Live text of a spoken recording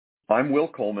I'm Will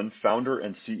Coleman, founder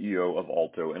and CEO of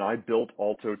Alto, and I built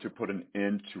Alto to put an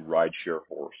end to rideshare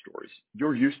horror stories.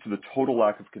 You're used to the total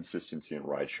lack of consistency in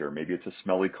rideshare. Maybe it's a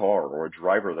smelly car or a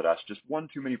driver that asks just one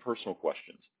too many personal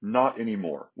questions. Not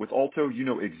anymore. With Alto, you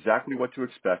know exactly what to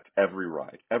expect every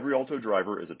ride. Every Alto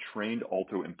driver is a trained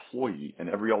Alto employee, and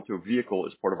every Alto vehicle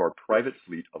is part of our private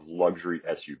fleet of luxury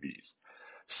SUVs.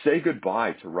 Say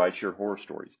goodbye to rideshare horror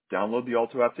stories. Download the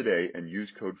Alto app today and use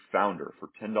code FOUNDER for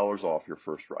 $10 off your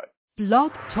first ride.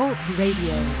 Blog Talk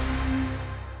Radio.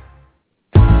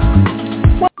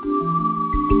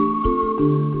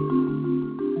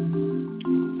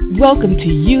 Welcome to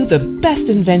You, the Best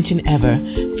Invention Ever,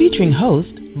 featuring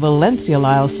host Valencia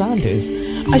Lyles-Saunders,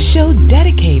 a show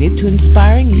dedicated to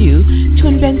inspiring you to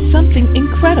invent something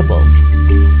incredible.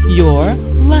 Your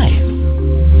life.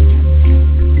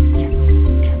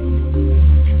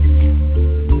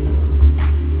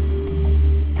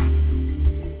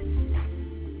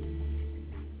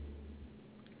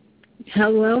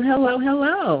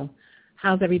 Hello.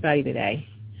 How's everybody today?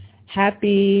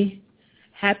 Happy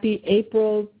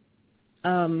April,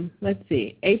 April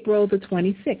the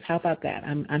 26th. How about that?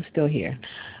 I'm still here.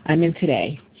 I'm in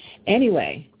today.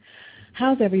 Anyway,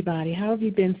 how's everybody? How have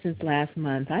you been since last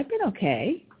month? I've been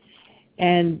okay.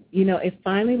 And, it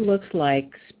finally looks like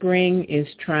spring is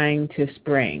trying to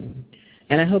spring.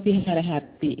 And I hope you had a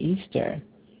happy Easter.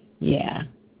 Yeah.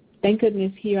 Thank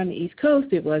goodness here on the East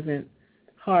Coast it wasn't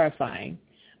horrifying,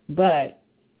 but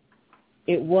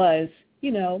it was,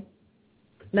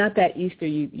 not that Easter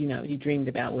you dreamed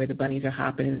about where the bunnies are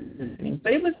hopping,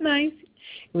 but it was nice.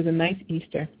 It was a nice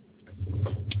Easter.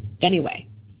 Anyway,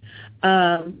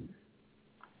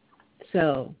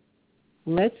 so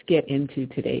let's get into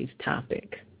today's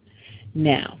topic.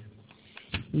 Now,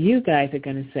 you guys are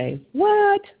going to say,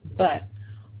 what? But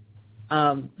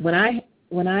when I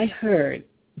heard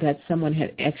that someone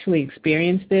had actually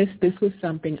experienced this was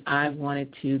something I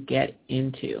wanted to get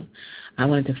into. I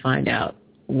wanted to find out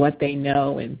what they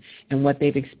know and what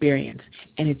they've experienced.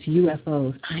 And it's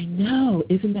UFOs. I know.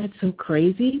 Isn't that so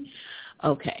crazy?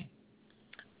 Okay.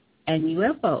 And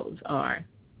UFOs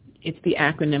it's the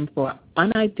acronym for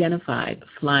Unidentified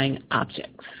Flying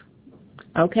Objects.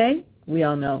 Okay? We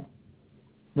all know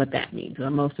what that means,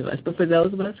 or most of us. But for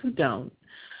those of us who don't,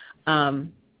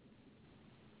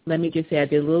 let me just say I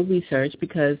did a little research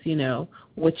because,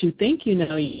 what you think you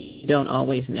know, you don't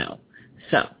always know.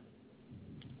 So,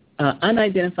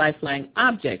 unidentified flying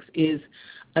objects is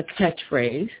a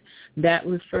catchphrase that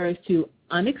refers to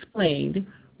unexplained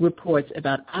reports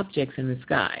about objects in the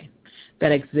sky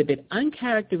that exhibit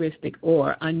uncharacteristic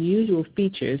or unusual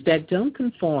features that don't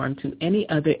conform to any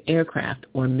other aircraft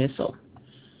or missile.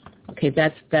 Okay,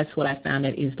 that's what I found.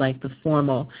 That is like the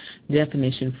formal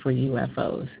definition for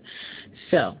UFOs.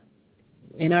 So,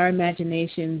 in our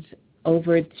imaginations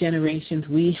over generations,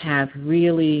 we have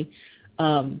really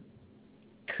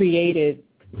created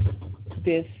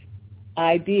this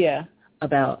idea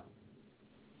about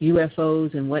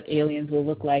UFOs and what aliens will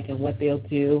look like and what they'll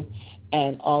do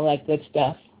and all that good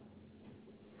stuff.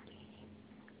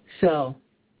 So,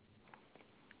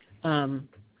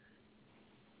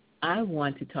 I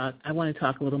want to talk a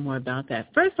little more about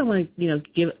that. First, I want to,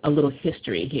 give a little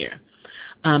history here.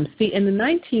 In the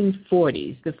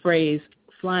 1940s, the phrase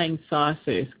flying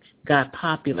saucers got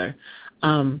popular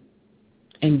and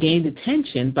gained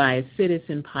attention by a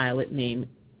citizen pilot named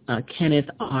Kenneth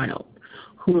Arnold,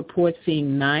 who reports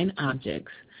seeing 9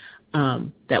 objects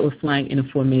that were flying in a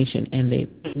formation, and they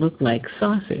looked like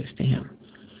saucers to him.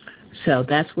 So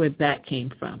that's where that came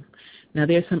from. Now,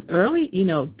 there's some early,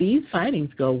 these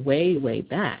sightings go way, way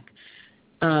back.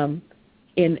 In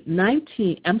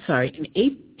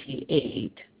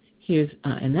 1888,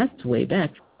 and that's way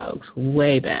back, folks,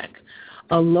 way back,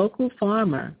 a local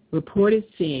farmer reported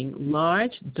seeing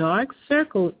large, dark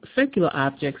circular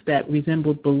objects that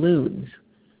resembled balloons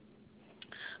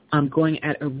going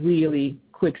at a really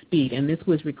quick speed. And this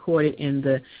was recorded in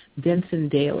the Denson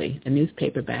Daily, a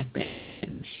newspaper back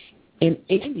then. In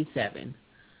 1987,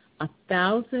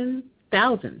 thousands,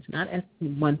 not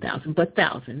 1,000, but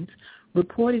thousands,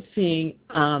 reported seeing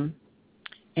an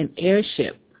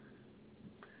airship,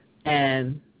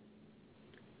 and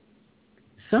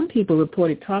some people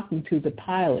reported talking to the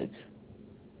pilots,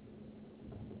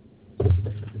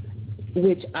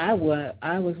 which I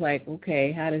was like,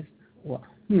 okay,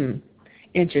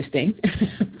 interesting,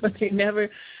 but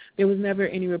there was never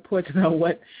any reports about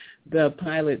what the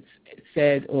pilots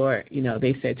said or,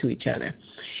 they said to each other.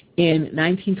 In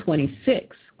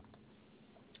 1926,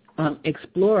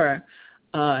 explorer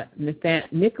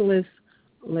Nicholas,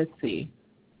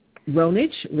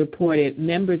 Ronich reported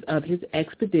members of his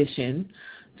expedition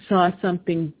saw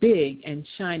something big and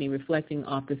shiny reflecting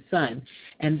off the sun.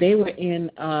 And they were in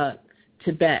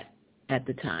Tibet at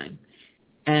the time.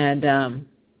 And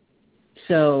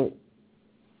so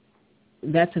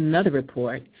that's another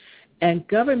report. And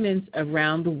governments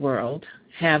around the world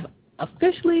have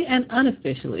officially and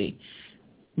unofficially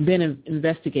been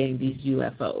investigating these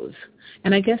UFOs.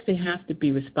 And I guess they have to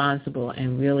be responsible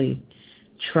and really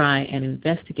try and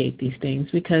investigate these things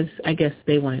because I guess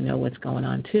they want to know what's going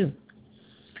on too.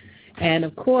 And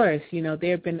of course, you know,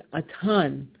 there have been a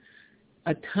ton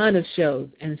of shows,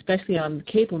 and especially on the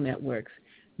cable networks,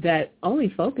 that only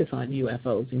focus on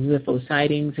UFOs and UFO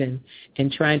sightings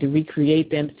and trying to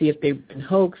recreate them, see if they've been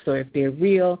hoaxed or if they're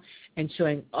real, and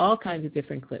showing all kinds of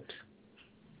different clips.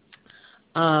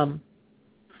 And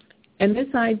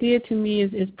this idea to me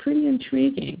is pretty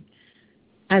intriguing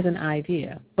as an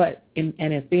idea, and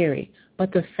a theory.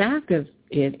 But the fact of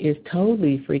it is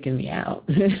totally freaking me out.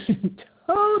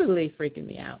 Totally freaking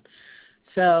me out.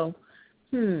 So,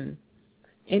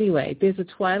 anyway, there's a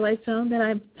Twilight Zone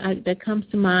that comes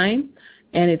to mind,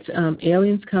 and it's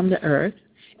aliens come to Earth,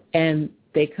 and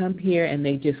they come here and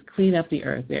they just clean up the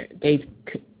Earth. They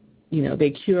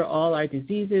cure all our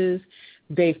diseases.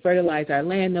 They fertilize our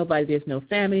land. There's no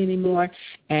famine anymore,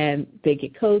 and they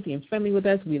get cozy and friendly with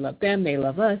us. We love them. They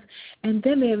love us, and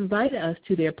then they invite us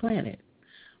to their planet.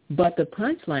 But the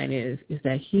punchline is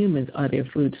that humans are their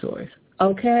food source.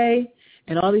 Okay?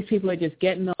 And all these people are just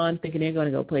getting on, thinking they're going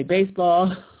to go play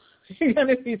baseball. They're going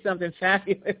to see something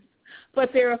fabulous.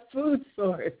 But they're a food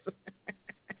source.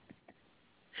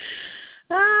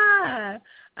 I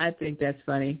think that's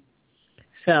funny.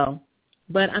 So,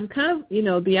 but I'm kind of,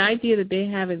 the idea that they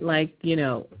have it like,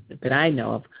 that I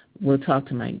know of, we'll talk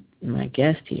to my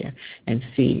guest here and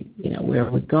see, where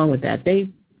we're going with that.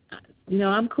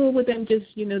 I'm cool with them just,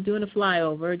 doing a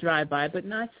flyover, a drive-by, but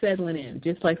not settling in,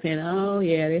 just like saying, oh,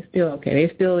 yeah, they're still okay.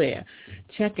 They're still there,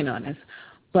 checking on us.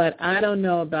 But I don't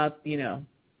know about,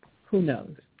 who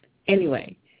knows.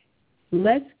 Anyway,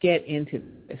 let's get into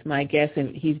this. My guest,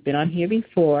 and he's been on here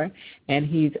before, and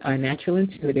he's our natural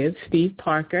intuitive, Steve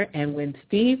Parker. And when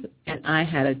Steve and I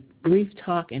had a brief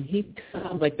talk, and he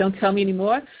was like, don't tell me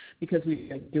anymore because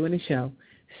we are doing a show.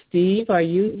 Steve, are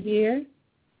you here?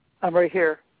 I'm right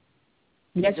here.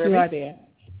 Yes, you are there.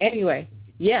 Anyway,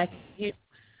 yes,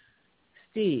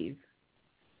 Steve,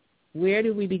 where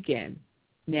do we begin?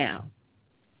 Now,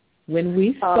 when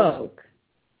we spoke,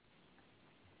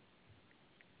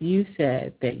 you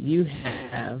said that you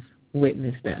have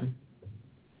witnessed them.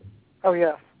 Oh,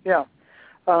 yes, yeah.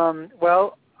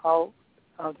 Well, I'll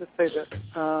just say this.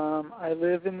 I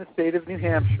live in the state of New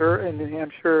Hampshire, and New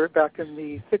Hampshire back in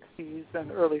the 60s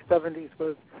and early 70s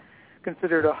was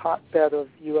considered a hotbed of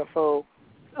UFO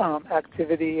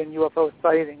activity and UFO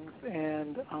sightings,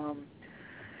 and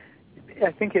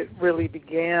I think it really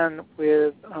began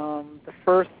with the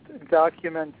first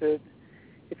documented,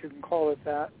 if you can call it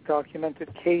that,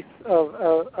 documented case of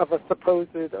a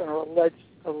supposed or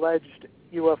alleged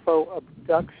UFO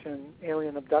abduction,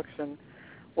 alien abduction,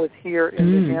 was here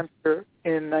in New Hampshire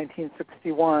in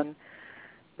 1961.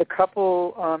 The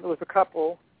couple, it was a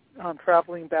couple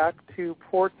traveling back to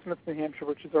Portsmouth, New Hampshire,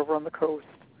 which is over on the coast.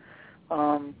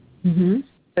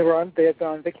 They had been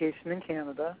on vacation in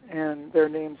Canada, and their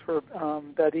names were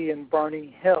Betty and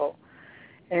Barney Hill.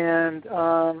 And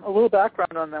a little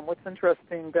background on them. What's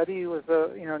interesting, Betty was a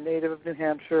native of New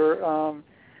Hampshire,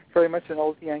 very much an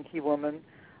old Yankee woman,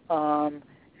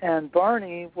 and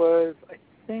Barney was, I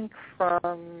think,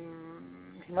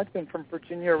 he might have been from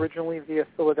Virginia originally via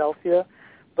Philadelphia,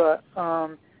 but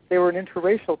they were an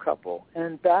interracial couple.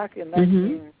 And back in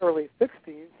early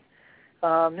 60s,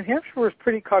 New Hampshire was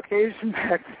pretty Caucasian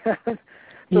back then.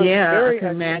 So I can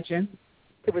imagine.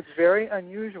 It was very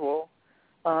unusual,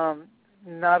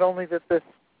 not only that this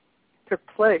took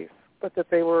place, but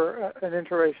that they were an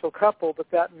interracial couple, but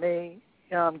that may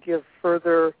give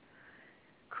further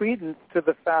credence to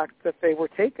the fact that they were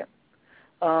taken,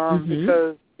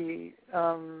 because the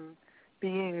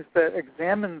beings that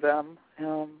examined them,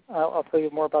 I'll tell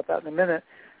you more about that in a minute,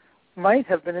 might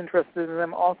have been interested in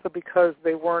them also because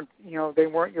they weren't your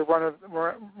run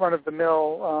of the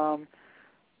mill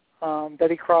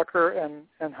Betty Crocker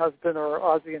and husband, or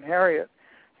Ozzie and Harriet.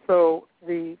 So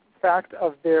the fact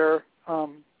of their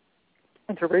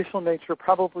interracial nature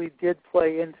probably did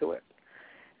play into it.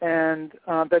 And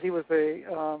Betty was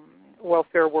a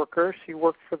welfare worker. She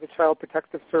worked for the Child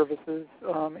Protective Services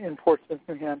in Portsmouth,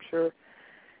 New Hampshire.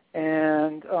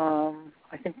 And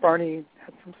I think Barney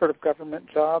had some sort of government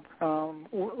job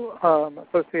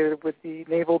associated with the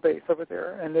naval base over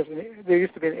there. And there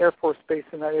used to be an Air Force base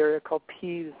in that area called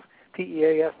Pease,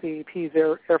 P-E-A-S-E, Pease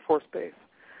Air Force Base.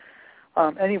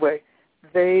 Anyway,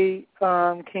 they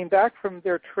came back from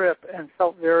their trip and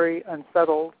felt very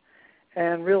unsettled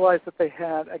and realized that they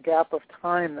had a gap of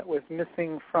time that was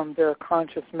missing from their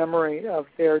conscious memory of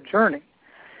their journey.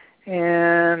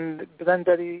 And then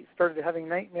Betty started having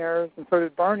nightmares, and so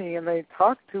did Barney, and they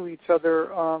talked to each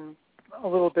other a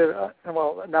little bit,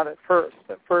 well, not at first.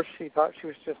 At first she thought she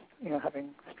was just, having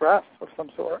stress of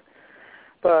some sort.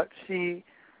 But she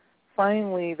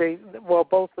finally,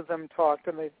 both of them talked,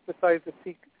 and they decided to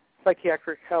seek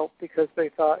psychiatric help because they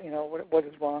thought, what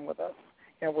is wrong with us?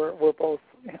 We're both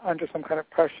under some kind of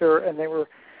pressure, and they were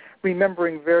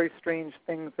remembering very strange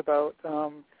things about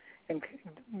and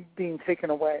being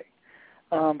taken away.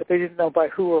 But they didn't know by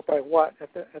who or by what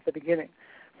at the beginning.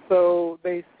 So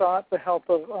they sought the help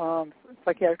of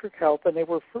psychiatric help, and they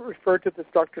were referred to this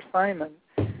Dr. Simon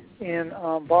in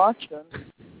Boston,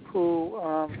 who,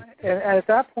 and at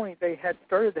that point they had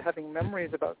started having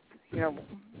memories about,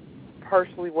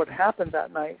 partially what happened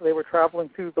that night. They were traveling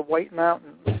through the White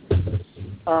Mountains,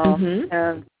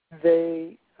 and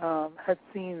they had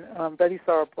seen, Betty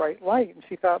saw a bright light, and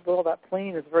she thought, well, that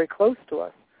plane is very close to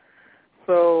us.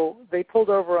 So they pulled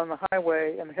over on the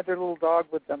highway, and they had their little dog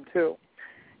with them, too.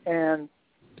 And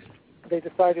they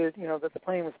decided, that the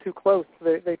plane was too close.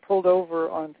 So they pulled over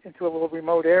into a little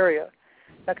remote area.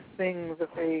 Next thing that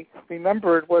they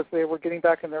remembered was they were getting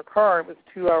back in their car. It was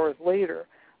 2 hours later.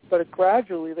 But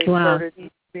gradually they started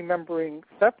each remembering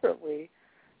separately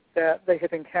that they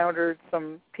had encountered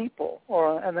some people.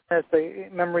 And then as the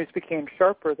memories became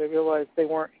sharper, they realized they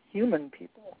weren't human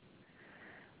people.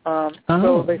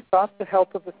 So they sought the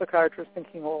help of the psychiatrist,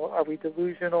 thinking, well, are we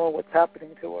delusional? What's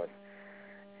happening to us?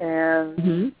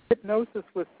 And hypnosis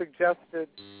was suggested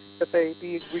that they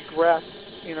be regressed,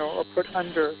 or put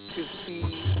under to see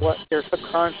what their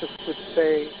subconscious would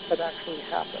say had actually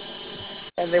happened.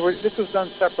 And this was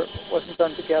done separately, it wasn't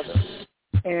done together.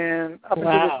 And up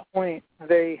until this point,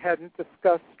 they hadn't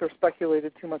discussed or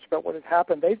speculated too much about what had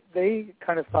happened. They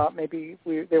kind of thought maybe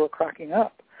they were cracking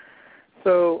up.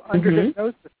 So under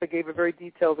hypnosis, they gave a very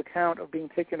detailed account of being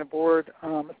taken aboard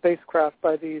a spacecraft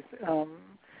by these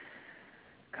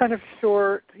kind of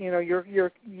short,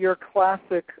 your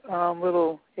classic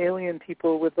little alien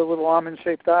people with the little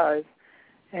almond-shaped eyes.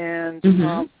 And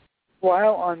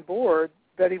while on board,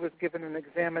 Betty was given an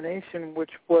examination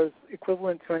which was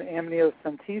equivalent to an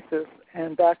amniocentesis,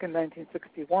 and back in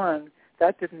 1961,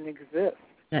 that didn't exist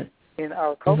in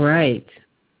our culture. Right.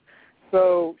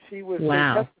 So she was,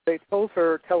 they told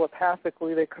her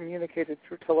telepathically, they communicated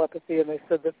through telepathy, and they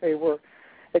said that they were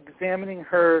examining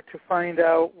her to find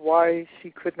out why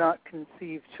she could not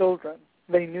conceive children.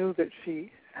 They knew that she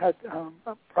had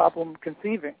a problem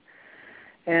conceiving,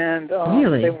 and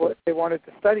they wanted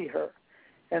to study her.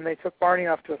 And they took Barney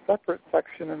off to a separate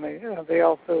section, and they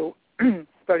also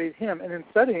studied him. And in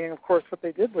studying, of course, what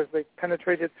they did was they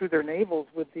penetrated through their navels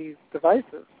with these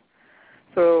devices.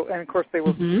 So, and of course, they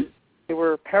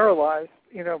were paralyzed,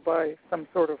 by some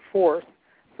sort of force,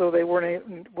 so they were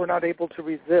not able to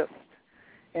resist.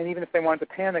 And even if they wanted to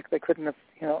panic, they couldn't have,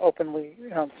 openly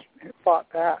fought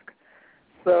back.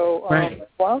 So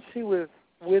while she was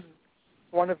with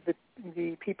one of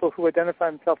the people who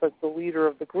identified himself as the leader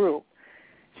of the group,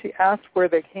 she asked where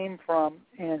they came from,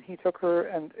 and he took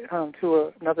her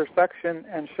to another section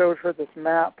and showed her this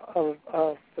map of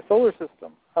the solar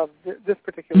system, of this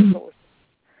particular solar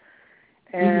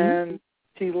system. And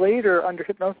she later, under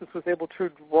hypnosis, was able to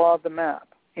draw the map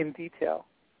in detail.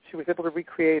 She was able to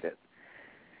recreate it.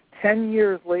 10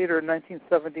 years later, in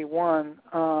 1971,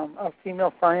 a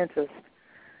female scientist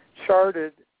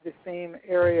charted the same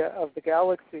area of the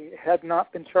galaxy. It had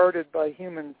not been charted by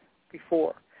humans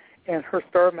before, and her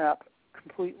star map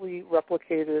completely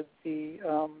replicated the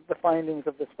findings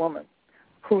of this woman,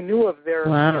 who knew of their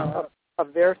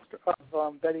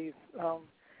Betty's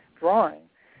drawing,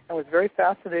 and was very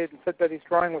fascinated and said Betty's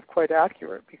drawing was quite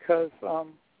accurate because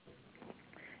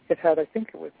it had, I think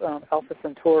it was Alpha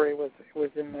Centauri was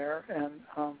in there,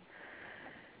 and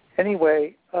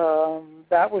anyway,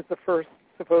 that was the first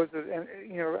supposed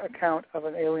account of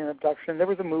an alien abduction. There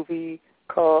was a movie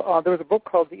called there was a book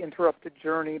called The Interrupted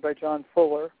Journey by John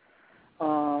Fuller.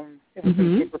 It was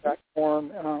in paperback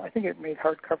form. I think it made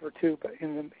hardcover too, but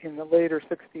in the later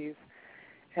 60s.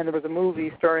 And there was a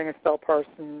movie starring Estelle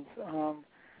Parsons,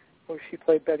 where she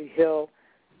played Betty Hill,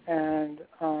 and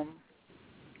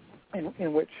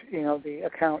in which the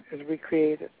account is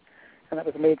recreated, and that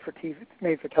was a made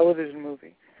for television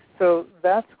movie. So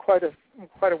that's quite a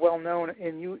well-known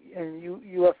in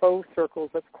UFO circles.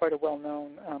 That's quite a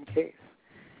well-known case,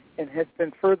 and has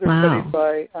been further studied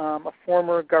by a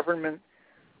former government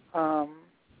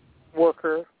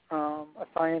worker a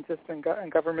scientist and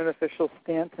government official,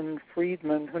 Stanton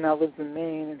Friedman, who now lives in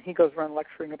Maine, and he goes around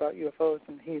lecturing about UFOs,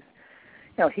 and he's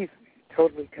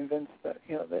totally convinced that,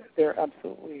 that they're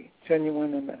absolutely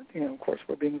genuine, and that, of course,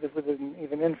 we're being visited and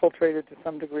even infiltrated to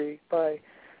some degree by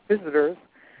visitors.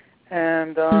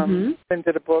 And then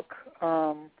did a book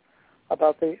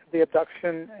about the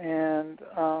abduction, and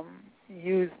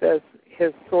used as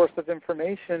his source of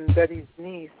information Betty's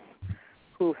niece,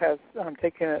 who has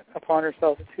taken it upon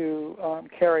herself to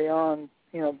carry on,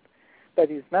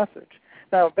 Betty's message.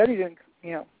 Now, Betty didn't,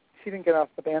 she didn't get off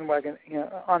the bandwagon,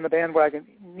 on the bandwagon.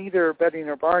 Neither Betty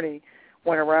nor Barney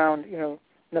went around,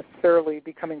 necessarily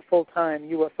becoming full-time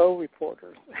UFO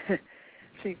reporters.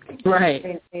 She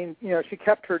maintained, she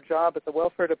kept her job at the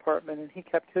welfare department, and he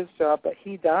kept his job, but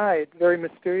he died very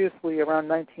mysteriously around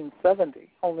 1970,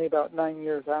 only about 9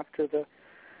 years after the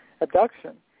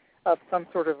abduction, of some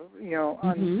sort of,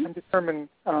 undetermined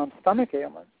stomach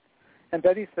ailment. And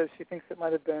Betty says she thinks it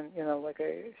might have been,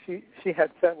 she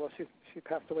had said, well, she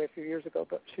passed away a few years ago,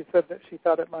 but she said that she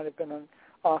thought it might have been an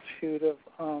offshoot of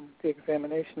the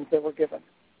examinations that were given.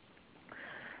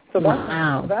 So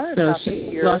that so happened she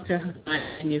here. lost her husband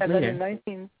 9 years and later. then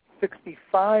in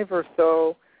 1965 or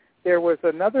so, there was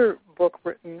another book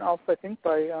written, also I think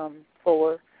by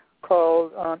Fuller,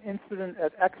 called Incident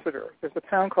at Exeter. There's a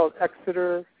town called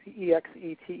Exeter,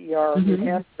 Exeter, New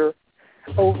Hampshire,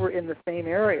 over in the same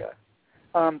area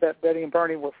that Betty and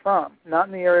Barney were from. Not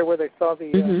in the area where they saw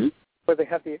the where they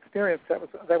had the experience. That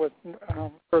was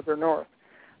further north.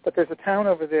 But there's a town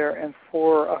over there, and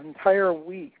for an entire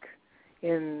week,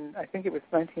 in I think it was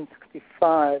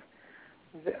 1965,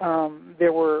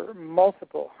 there were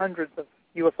hundreds of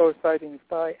UFO sightings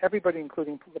by everybody,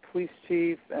 including the police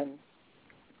chief and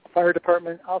fire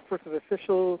department, all sorts of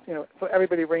officials, so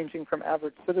everybody ranging from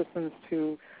average citizens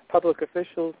to public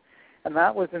officials, and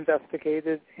that was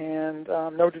investigated, and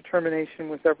no determination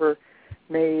was ever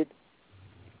made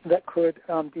that could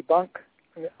debunk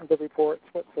the reports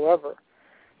whatsoever.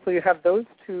 So you have those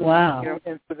two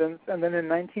incidents, and then in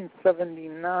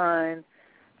 1979,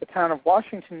 the town of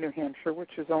Washington, New Hampshire,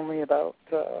 which is only about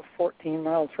 14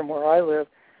 miles from where I live,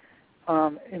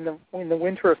 in the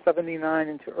winter of 79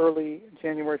 into early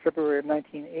January, February of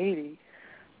 1980,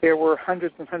 there were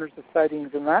hundreds and hundreds of sightings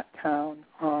in that town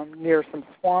near some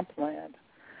swampland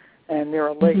and near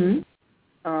a lake.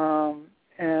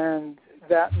 And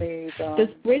that made... Does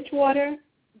Bridgewater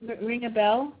ring a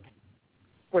bell?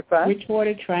 What's that?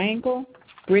 Bridgewater Triangle?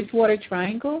 Bridgewater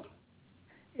Triangle?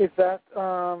 Is that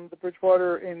the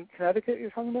Bridgewater in Connecticut you're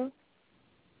talking about?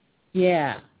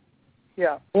 Yeah.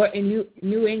 Yeah. Or in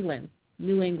New England.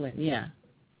 New England, yeah.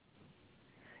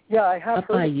 Yeah, I have Up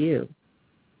heard by you.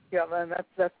 Yeah, and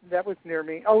that was near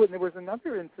me. Oh, and there was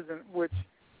another incident which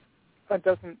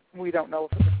we don't know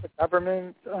if it was the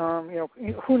government.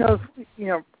 Who knows?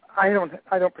 I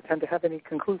don't pretend to have any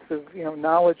conclusive,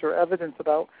 knowledge or evidence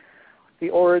about the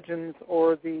origins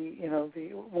or the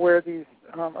where these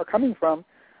are coming from.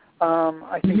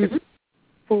 I think it's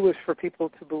foolish for people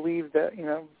to believe that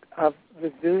of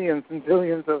the zillions and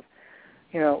zillions of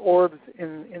orbs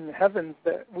in the heavens,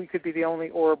 that we could be the only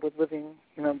orb with living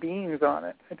beings on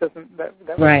it. It doesn't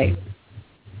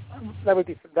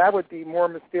that would be more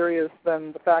mysterious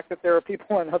than the fact that there are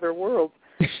people on other worlds.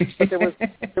 But there was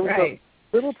a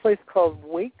little place called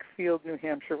Wakefield, New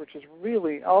Hampshire, which is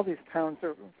really, all these towns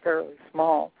are fairly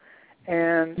small,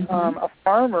 and a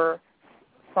farmer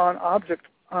saw an object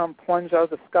plunge out of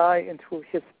the sky into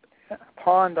his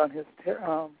pond on his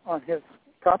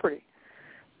property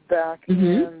back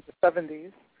in the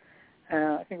 70s,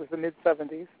 I think it was the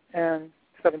mid-70s, and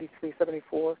 73,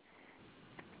 74,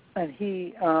 and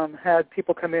he had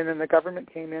people come in, and the government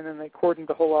came in, and they cordoned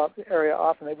the whole area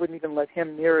off, and they wouldn't even let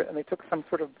him near it, and they took some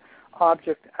sort of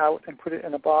object out and put it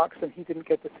in a box, and he didn't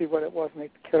get to see what it was, and they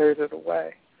carried it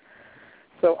away.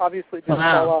 So obviously it didn't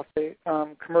fall off a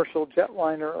commercial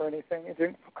jetliner or anything. It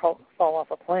didn't fall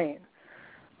off a plane.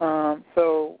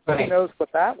 So who knows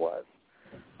what that was.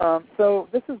 So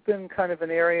this has been kind of an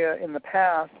area in the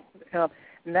past.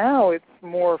 Now it's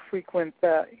more frequent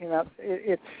that,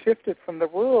 it's shifted from the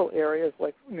rural areas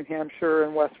like New Hampshire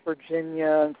and West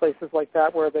Virginia and places like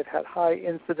that where they've had high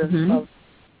incidence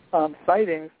of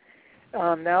sightings.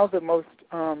 Now the most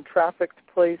trafficked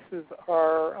places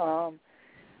are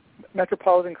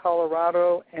metropolitan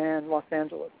Colorado and Los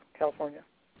Angeles, California.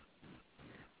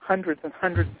 Hundreds and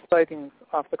hundreds of sightings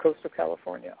off the coast of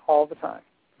California all the time.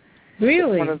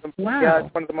 Really? Yeah,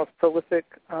 it's one of the most prolific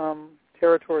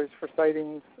territories for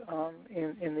sightings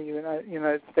in the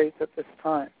United States at this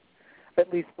time,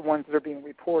 at least the ones that are being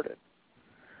reported.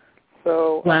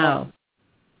 So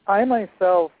I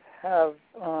myself have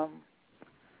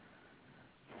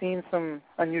seen some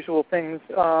unusual things,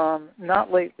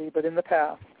 not lately, but in the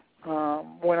past.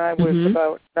 When I was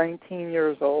about 19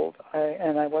 years old,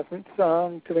 I wasn't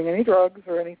doing any drugs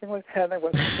or anything like that. I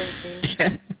wasn't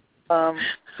drinking.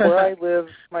 Where I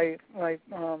lived, my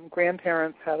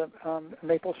grandparents had a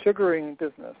maple sugaring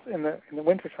business in the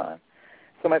wintertime.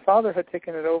 So my father had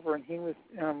taken it over, and he was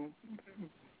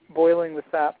boiling the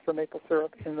sap for maple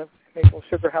syrup in the maple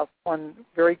sugar house one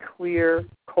very clear,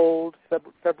 cold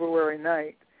February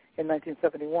night in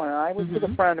 1971. And I was with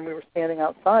a friend, and we were standing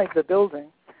outside the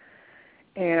building,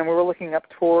 and we were looking up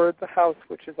toward the house,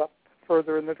 which is up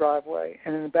further in the driveway,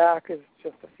 and in the back is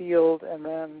just a field and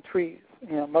then trees.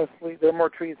 Mostly there are more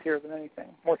trees here than anything,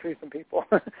 more trees than people.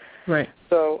 Right.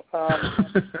 So I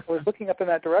was looking up in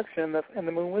that direction, and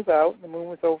the moon was out. The moon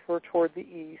was over toward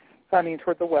the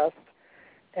west,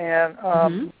 and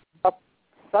up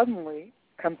suddenly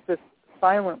comes this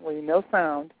silently, no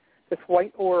sound. This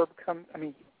white orb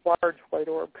large white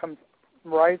orb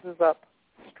rises up,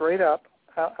 straight up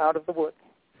out of the woods,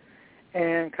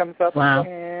 and comes up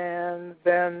and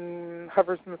then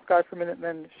hovers in the sky for a minute and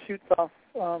then shoots off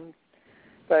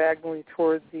diagonally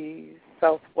toward the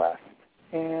southwest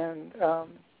and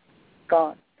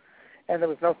gone. And there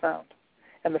was no sound.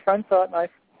 And the friend saw it and I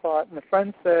saw it, and the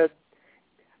friend said,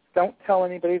 "Don't tell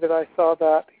anybody that I saw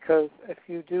that, because if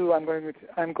you do, I'm going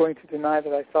to deny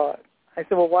that I saw it." I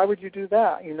said, "Well, why would you do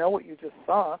that? You know what you just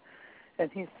saw."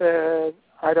 And he said,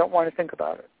 "I don't want to think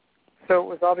about it." So it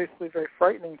was obviously very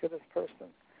frightening to this person.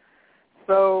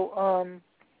 So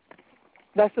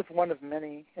that's just one of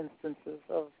many instances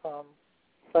of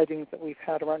sightings that we've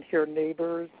had around here.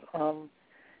 Neighbors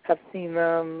have seen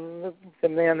them. The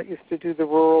man that used to do the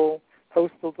rural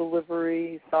postal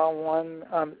delivery saw one.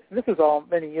 And this is all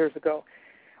many years ago.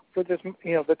 But there's,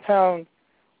 the town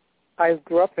I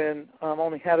grew up in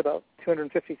only had about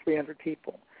 250, 300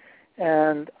 people.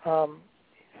 And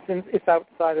since it's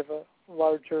outside of a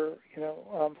larger,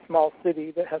 small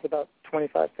city that has about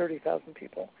 25, 30,000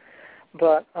 people.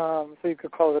 But so you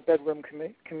could call it a bedroom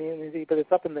community, but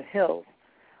it's up in the hills.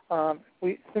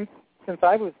 Since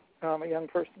I was a young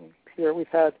person here, we've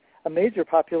had a major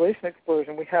population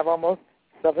explosion. We have almost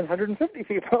 750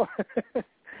 people.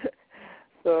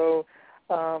 So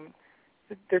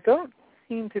there doesn't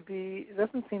seem to be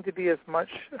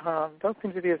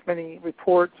as many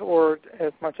reports or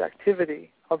as much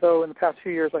activity. Although in the past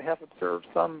few years I have observed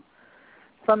some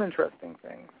interesting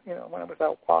things. When I was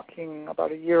out walking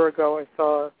about a year ago, I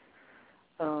saw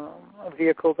a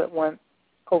vehicle that went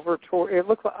over toward. It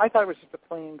looked like, I thought it was just a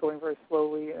plane going very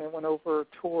slowly, and it went over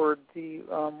toward the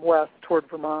west, toward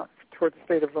Vermont, toward the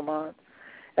state of Vermont,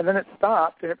 and then it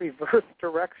stopped and it reversed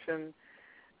direction.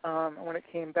 And when it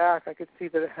came back, I could see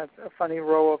that it had a funny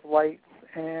row of lights,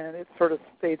 and it sort of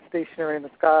stayed stationary in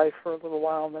the sky for a little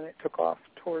while, and then it took off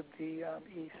toward the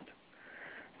east.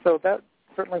 So that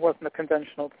certainly wasn't a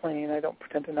conventional plane. I don't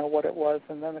pretend to know what it was.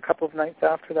 And then a couple of nights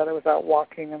after that, I was out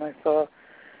walking, and I saw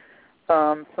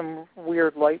some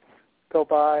weird lights go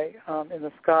by in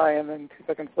the sky, and then 2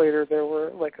 seconds later there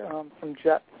were some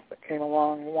jets that came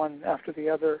along, one after the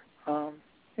other,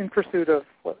 in pursuit of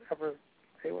whatever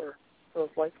those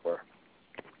lights were.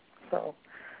 So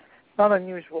not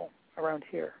unusual around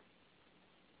here.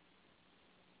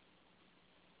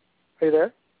 Are you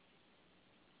there?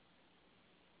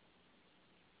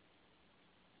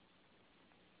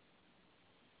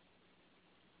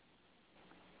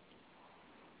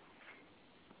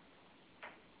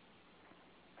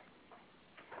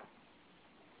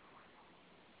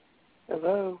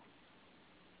 Hello?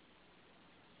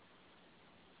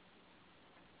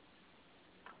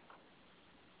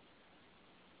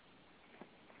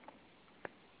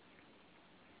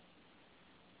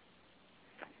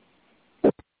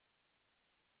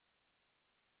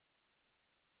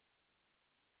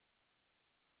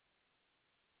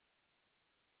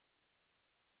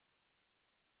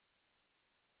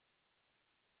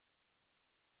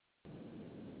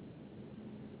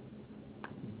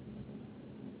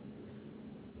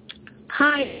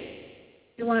 Hi,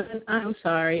 everyone. I'm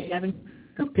sorry, having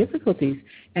some difficulties,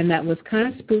 and that was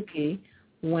kind of spooky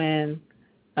when,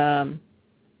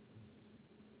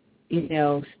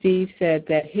 Steve said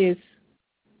that his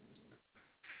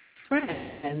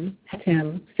friend had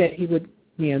him said he would,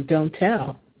 don't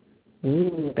tell.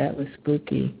 Ooh, that was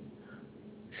spooky.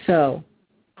 So,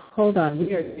 hold on.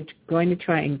 We are going to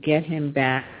try and get him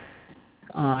back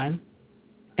on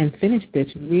and finish this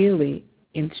really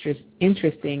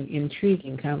interesting,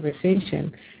 intriguing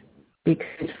conversation,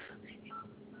 because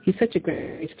he's such a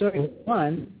great story.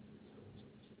 One,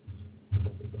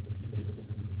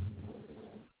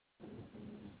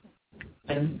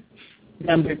 And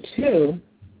number two,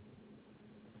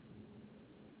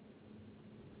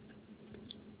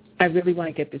 I really want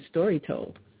to get this story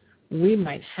told. We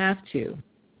might have to.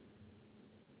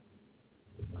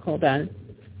 Hold on.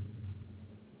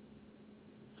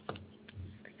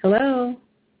 Hello?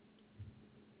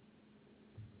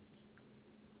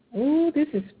 Oh, this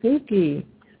is spooky.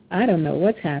 I don't know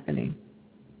what's happening.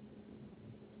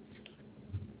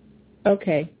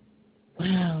 Okay.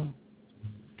 Wow.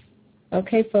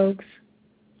 Okay, folks.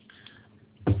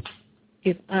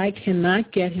 If I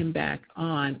cannot get him back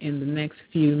on in the next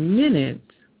few minutes,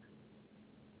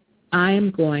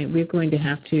 we're going to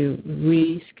have to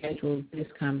reschedule this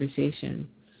conversation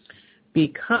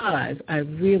because I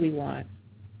really want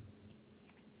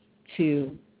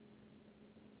to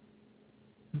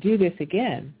do this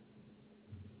again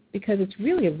because it's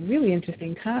really a really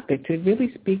interesting topic to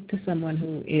really speak to someone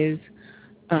who is,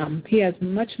 he has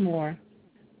much more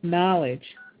knowledge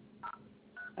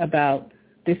about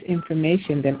this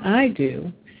information than I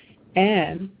do,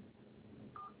 and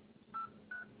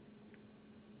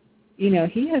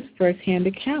he has firsthand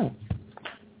accounts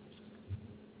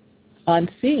on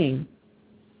seeing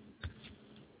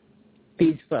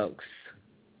these folks.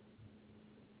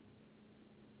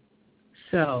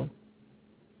 So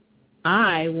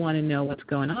I want to know what's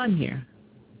going on here.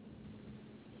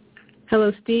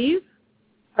 Hello, Steve?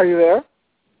 Are you there?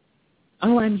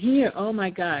 Oh, I'm here. Oh, my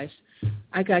gosh.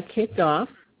 I got kicked off.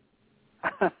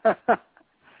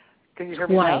 Can you hear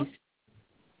me now?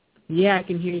 Yeah, I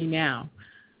can hear you now.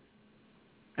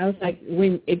 I was like,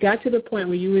 when it got to the point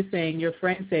where you were saying your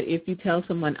friend said, if you tell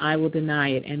someone, I will deny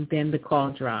it, and then the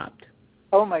call dropped.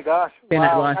 Oh, my gosh. Then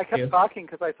wow. I kept talking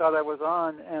because I thought I was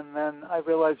on, and then I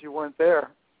realized you weren't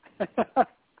there.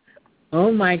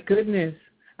 Oh, my goodness.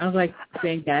 I was like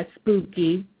saying, that's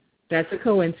spooky. That's a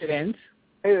coincidence.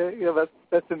 Hey,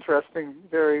 that's interesting.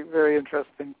 Very, very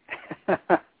interesting.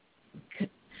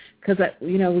 Because,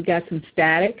 we got some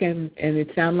static, and it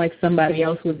sounded like somebody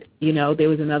else was, there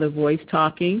was another voice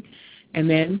talking, and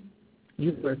then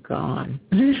you were gone.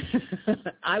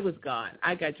 I was gone.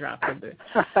 I got dropped.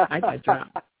 I got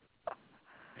dropped.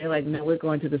 They're like, no, we're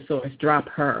going to the source. Drop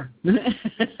her.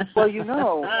 Well,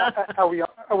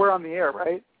 we're on the air,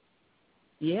 right?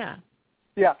 Yeah.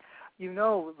 Yeah.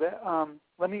 That.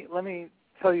 Let me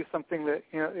tell you something that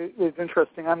is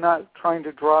interesting. I'm not trying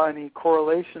to draw any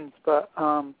correlations, but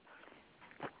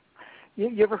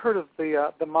you ever heard of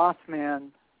the Mothman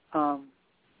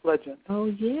legend? Oh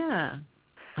yeah.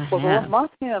 Well, the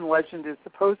Mothman legend is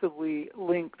supposedly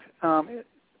linked to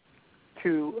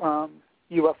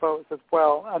UFOs as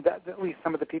well. At least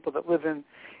some of the people that live in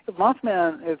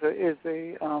Mothman is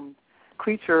a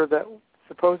creature that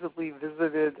supposedly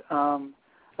visited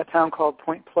a town called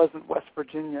Point Pleasant, West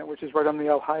Virginia, which is right on the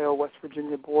Ohio-West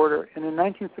Virginia border. And in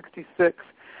 1966,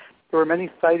 there were many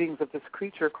sightings of this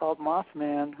creature called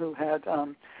Mothman who had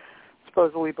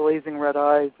supposedly blazing red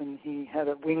eyes, and he had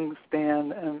a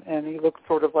wingspan, and he looked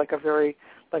sort of like a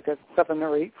 7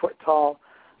 or 8 foot tall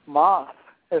moth,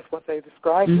 is what they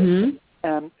described it.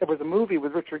 And it was a movie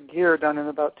with Richard Gere done in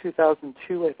about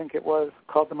 2002, I think it was,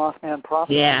 called The Mothman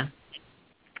Prophecy. Yeah.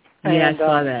 Yeah, I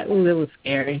saw that. Ooh, that was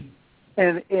scary.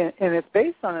 And it's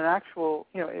based on an actual,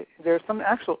 there's some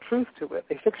actual truth to it.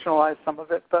 They fictionalized some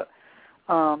of it, but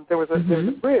there was a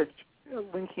bridge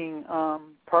linking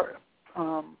part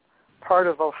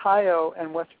of Ohio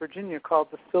and West Virginia called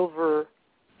the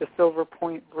Silver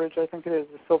Point Bridge, I think it is,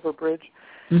 the Silver Bridge.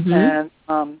 And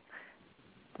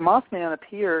Mothman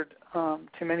appeared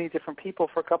to many different people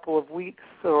for a couple of weeks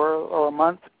or a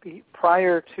month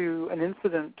prior to an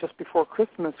incident just before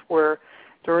Christmas where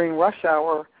during rush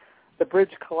hour the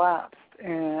bridge collapsed,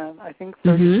 and I think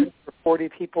 30 or 40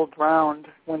 people drowned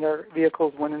when their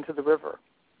vehicles went into the river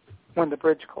when the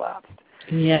bridge collapsed.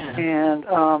 Yeah.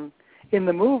 And in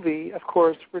the movie, of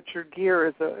course, Richard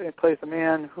Gere plays a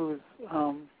man who's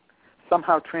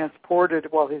somehow transported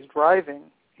while he's driving.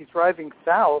 He's driving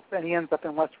south, and he ends up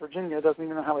in West Virginia. Doesn't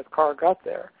even know how his car got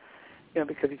there,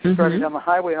 because he's driving down the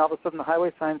highway, and all of a sudden the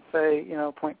highway signs say,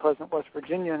 Point Pleasant, West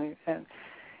Virginia, and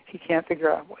he can't figure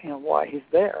out, why he's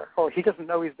there, or he doesn't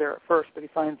know he's there at first, but he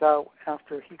finds out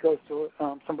after he goes to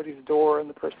somebody's door, and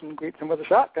the person greets him with a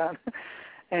shotgun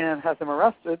and has him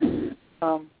arrested.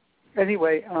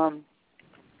 Anyway,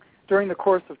 during the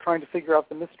course of trying to figure out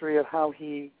the mystery of how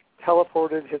he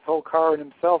teleported his whole car and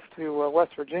himself to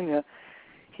West Virginia,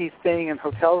 he's staying in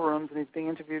hotel rooms, and he's being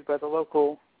interviewed by the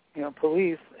local,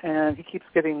 police, and he keeps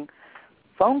getting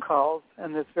phone calls,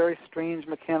 and this very strange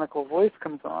mechanical voice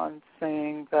comes on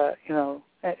saying that,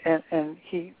 and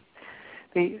he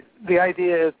the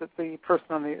idea is that the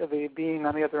person the being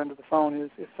on the other end of the phone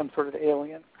is some sort of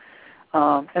alien.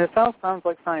 And it sounds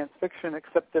like science fiction,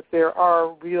 except that there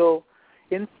are real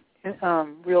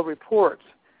reports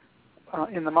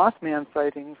in the Mothman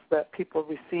sightings that people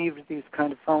received these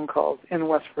kind of phone calls in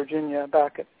West Virginia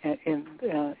back in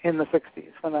the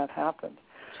 60s when that happened.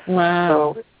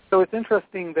 Wow. So it's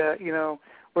interesting that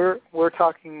we're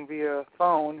talking via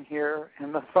phone here,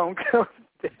 and the phone goes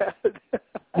dead.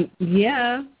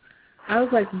 Yeah. I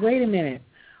was like, wait a minute,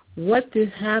 what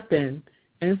just happened?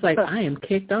 And it's like, I am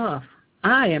kicked off.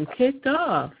 Well,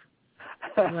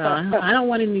 I don't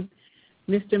want any,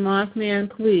 Mr. Mothman,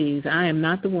 please. I am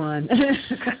not the one. I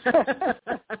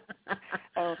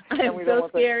am so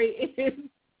scary. It's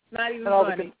not even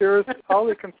funny. All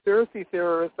the conspiracy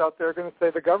theorists out there are going to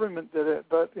say the government did it,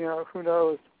 but who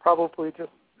knows? Probably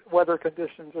just weather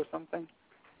conditions or something.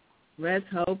 Let's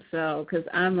hope so, because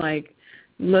I'm like,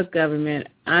 look, government,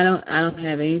 I don't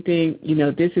have anything.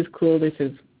 This is cool. This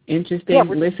is interesting. Yeah,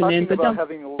 listening, but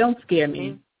don't scare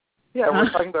me. Yeah, we're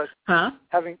talking about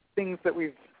having things that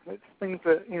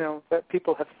that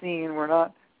people have seen. We're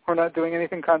not doing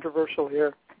anything controversial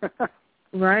here.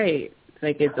 Right. It's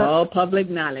like it's all public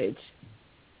knowledge.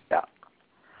 Yeah.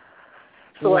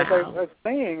 So wow. As I was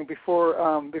saying before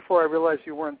I realized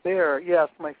you weren't there, yes,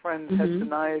 my friend had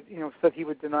denied, said he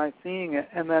would deny seeing it,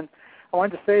 and then I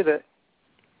wanted to say that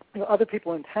other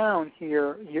people in town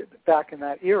here back in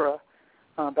that era,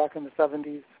 back in the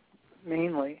 70s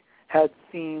mainly, had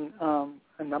seen a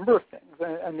number of things.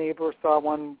 A neighbor saw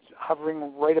one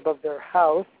hovering right above their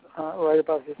house, right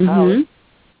above his house.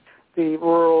 The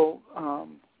rural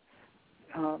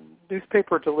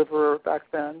newspaper deliverer back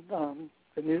then,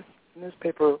 the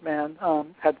newspaper man,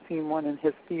 had seen one in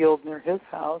his field near his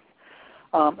house,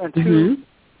 and two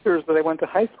sisters that I went to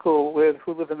high school with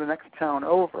who live in the next town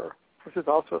over, which is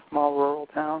also a small rural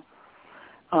town.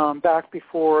 Back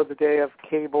before the day of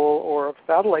cable or of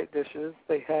satellite dishes,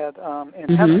 they had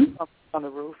antennas on the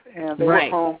roof, and they were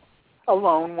home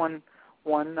alone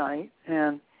one night,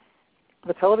 and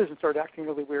the television started acting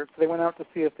really weird. So they went out to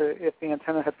see if the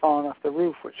antenna had fallen off the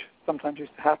roof, which sometimes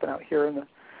used to happen out here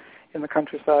in the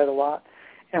countryside a lot.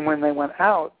 And when they went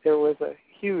out, there was a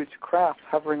huge craft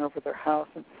hovering over their house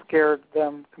and scared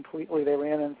them completely. They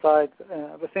ran inside.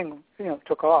 The thing,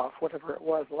 took off. Whatever it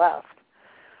was left.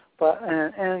 But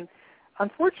and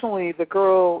unfortunately, the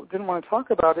girl didn't want to talk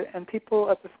about it, and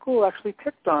people at the school actually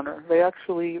picked on her. They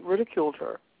actually ridiculed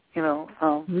her.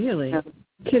 Really?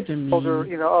 Kids are mean. Told her,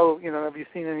 have you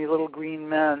seen any little green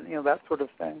men? That sort of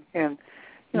thing. And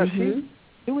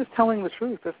she was telling the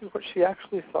truth. This is what she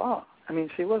actually saw. I mean,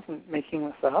 she wasn't making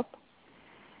this up.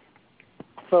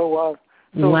 So wow.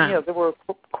 There were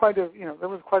quite a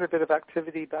bit of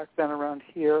activity back then around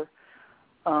here.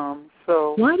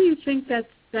 So why do you think that's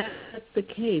the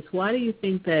case? Why do you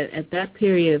think that at that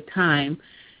period of time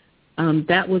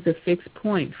that was a fixed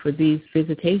point for these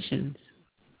visitations?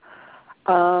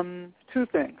 Two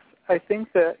things. I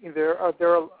think that there are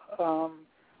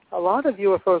a lot of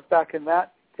UFOs back in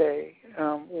that day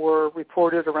were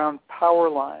reported around power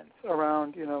lines,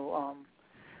 around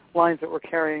lines that were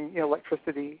carrying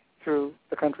electricity through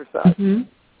the countryside,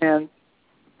 and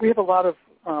we have a lot of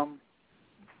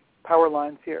power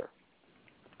lines here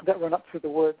that run up through the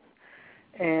woods,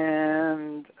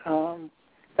 and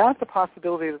that's a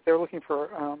possibility that they're looking for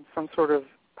some sort of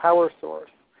power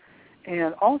source.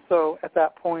 And also, at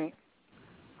that point,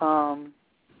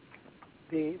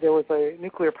 there was a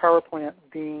nuclear power plant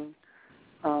being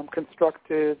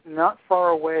constructed not far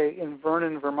away in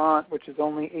Vernon, Vermont, which is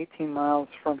only 18 miles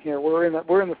from here. We're in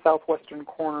the southwestern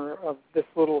corner of this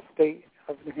little state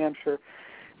of New Hampshire,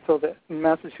 so that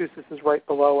Massachusetts is right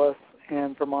below us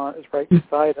and Vermont is right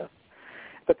beside us.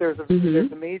 But there's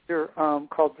a major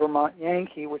called Vermont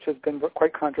Yankee, which has been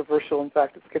quite controversial. In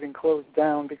fact, it's getting closed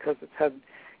down because it's had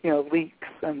leaks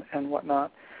and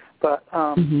whatnot. But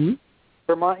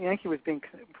Vermont Yankee was being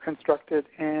constructed,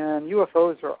 and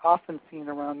UFOs are often seen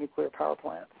around nuclear power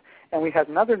plants. And we had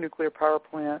another nuclear power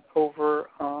plant over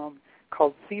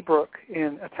called Seabrook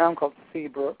in a town called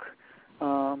Seabrook,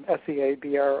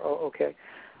 Seabrook,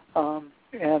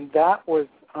 and that was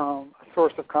a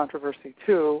source of controversy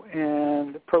too.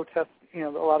 And protests, a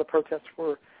lot of protests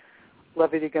were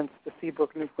levied against the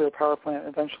Seabrook nuclear power plant.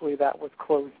 Eventually, that was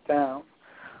closed down.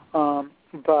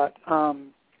 But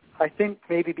I think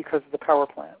maybe because of the power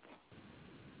plants.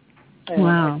 And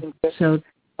wow. I think that, so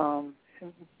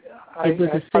it was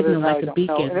a signal like a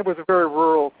beacon. And it was a very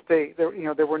rural state.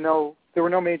 There were no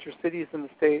major cities in the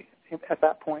state at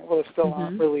that point. Well, there still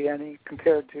aren't really any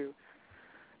compared to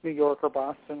New York or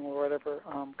Boston or whatever,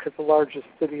 because the largest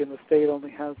city in the state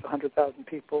only has 100,000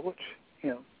 people, which,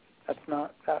 that's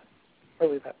not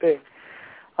really that big.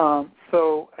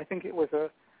 So I think it was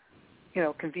a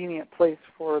convenient place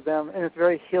for them, and it's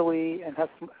very hilly and has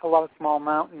a lot of small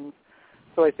mountains.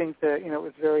 So I think that, it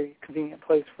was a very convenient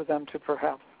place for them to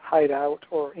perhaps hide out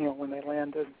or, when they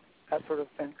landed, that sort of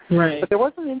thing. Right. But there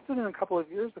was an incident a couple of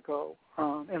years ago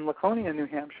in Laconia, New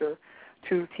Hampshire.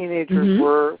 2 teenagers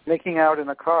were making out in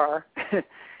a car,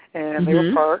 and they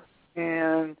were parked,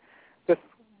 and this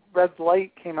red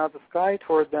light came out of the sky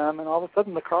toward them, and all of a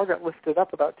sudden the car got lifted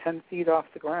up about 10 feet off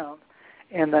the ground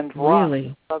and then dropped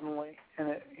suddenly. And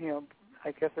it,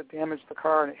 I guess it damaged the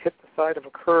car, and it hit the side of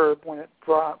a curb when it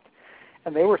dropped.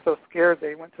 And they were so scared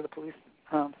they went to the police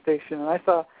station. And I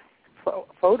saw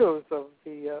photos of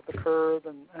the curb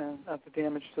and of the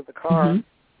damage to the car.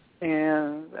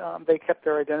 And they kept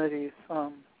their identities.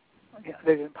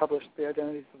 They didn't publish the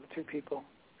identities of the 2 people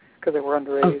because they were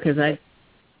underage.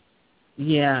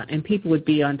 And people would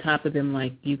be on top of them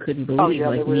like you couldn't believe,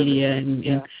 like media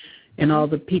and all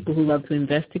the people who love to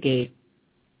investigate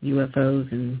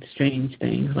UFOs and strange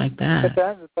things like that.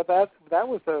 But that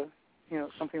was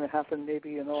something that happened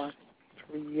maybe in the last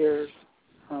 3 years.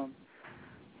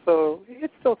 So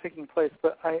it's still taking place,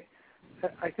 but I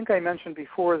think I mentioned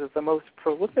before that the most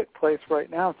prolific place right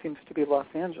now seems to be Los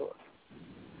Angeles.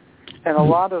 And a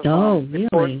lot of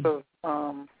reports of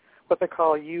what they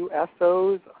call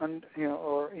USOs,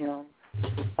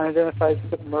 unidentified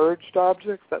submerged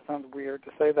objects. That sounds weird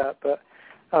to say that, but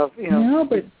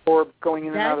orbs going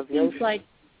in and out of the ocean.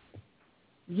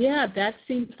 That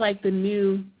seems like the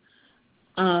new,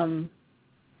 I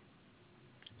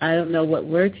don't know what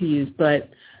word to use, but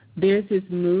there's this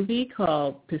movie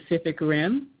called Pacific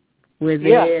Rim where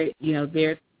these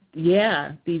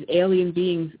alien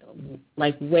beings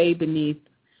like way beneath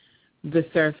the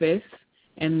surface,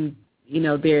 and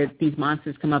these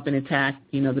monsters come up and attack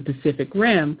the Pacific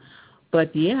Rim.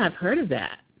 But I've heard of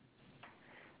that.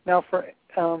 Now, for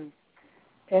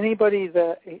anybody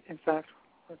that, in fact,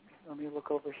 let me look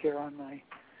over here on my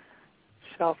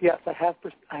shelf. Yes, I have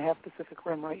Pacific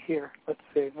Rim right here. Let's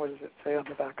see, what does it say on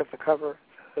the back of the cover?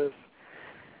 It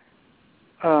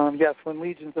says, yes, when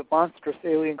legions of monstrous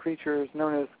alien creatures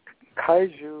known as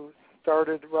kaiju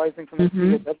started rising from the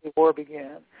sea, a deadly war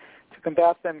began. To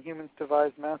combat them, humans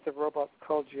devised massive robots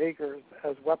called Jaegers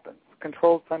as weapons,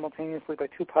 controlled simultaneously by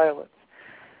 2 pilots,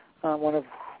 one of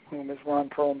whom is Ron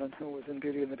Perlman, who was in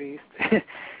Beauty and the Beast.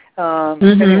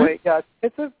 Anyway,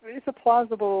 it's a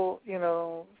plausible,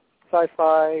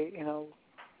 sci-fi,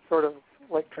 sort of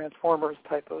like Transformers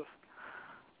type of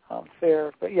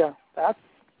fare. But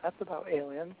that's about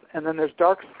aliens. And then there's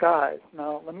Dark Skies.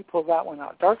 Now, let me pull that one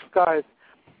out. Dark Skies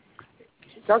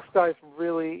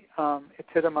really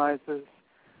epitomizes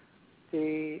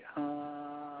the,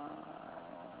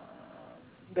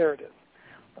 there it is.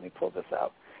 Let me pull this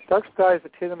out. Dark Skies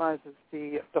epitomizes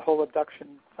the whole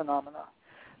abduction phenomena.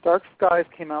 Dark Skies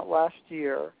came out last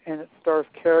year, and it stars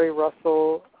Kerry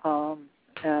Russell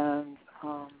and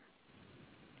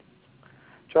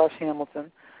Josh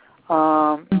Hamilton.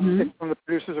 It's from the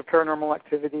producers of Paranormal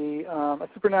Activity, a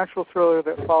supernatural thriller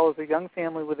that follows a young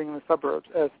family living in the suburbs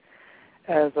as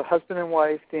a husband and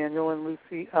wife, Daniel and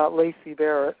Lacey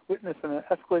Barrett, witness an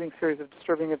escalating series of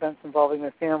disturbing events involving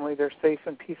their family. Their safe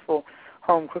and peaceful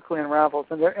home quickly unravels,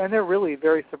 and they're really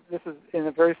this is in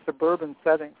a very suburban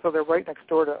setting, so they're right next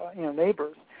door to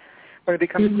neighbors. When it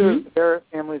becomes clear that the Barrett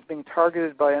family is being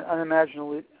targeted by an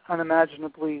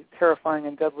unimaginably terrifying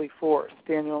and deadly force,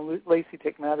 Daniel and Lacey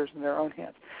take matters in their own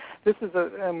hands. This is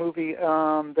a movie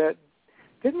that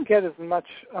didn't get as much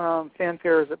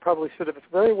fanfare as it probably should have. It's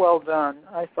very well done.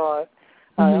 I saw it.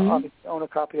 I obviously own a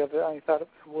copy of it. I thought it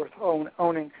was worth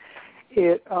owning.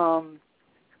 It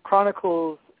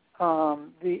chronicles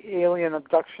the alien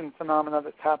abduction phenomena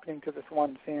that's happening to this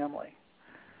one family.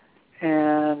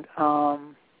 And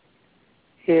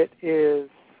it is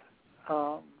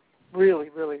really,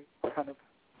 really kind of,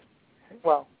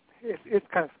 it's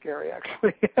kind of scary,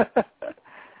 actually.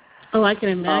 Oh, I can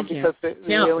imagine. Because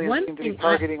the aliens seem to be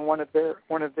targeting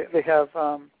they have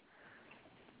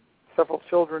several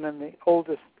children, and the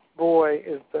oldest boy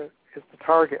is the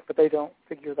target, but they don't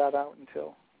figure that out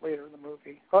until later in the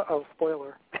movie.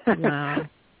 Spoiler. Wow.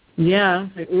 Yeah.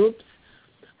 Oops.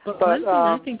 But one thing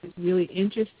I think is really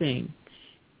interesting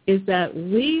is that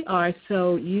we are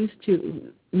so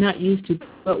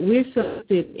but we're so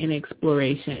interested in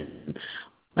exploration.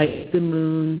 Like the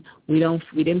moon, we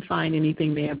didn't find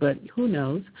anything there, but who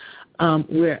knows?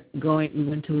 We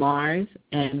went to Mars,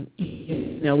 and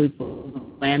we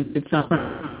landed something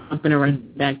and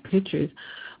run back pictures.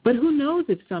 But who knows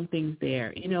if something's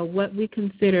there? What we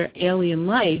consider alien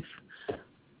life,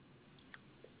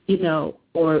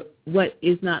 or what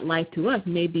is not life to us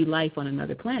may be life on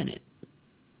another planet.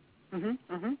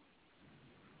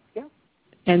 Yeah.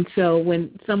 And so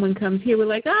when someone comes here, we're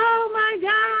like, oh my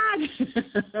God,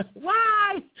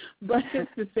 why? But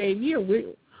it's the same here.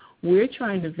 We're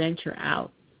trying to venture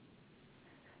out.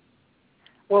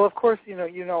 Well, of course,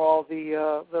 all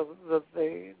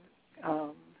the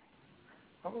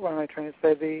what am I trying to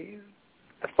say?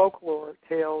 The folklore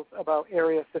tales about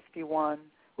Area 51,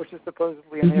 which is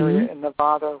supposedly an area in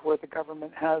Nevada where the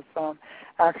government has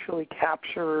actually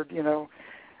captured,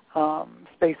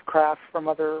 spacecraft from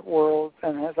other worlds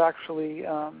and has actually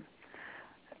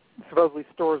supposedly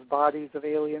stores bodies of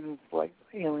aliens, like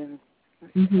aliens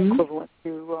equivalent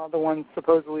to the ones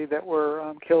supposedly that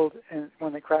were killed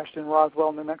when they crashed in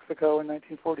Roswell, New Mexico in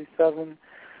 1947.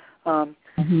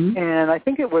 And I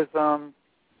think it was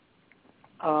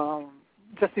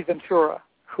Jesse Ventura,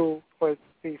 who was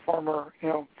the former,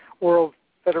 World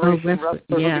Federation wrestler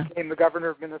who became the governor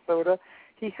of Minnesota.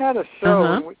 He had a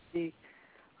show in which he,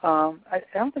 I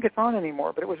don't think it's on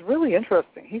anymore, but it was really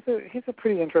interesting. He's a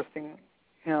pretty interesting,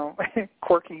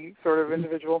 quirky sort of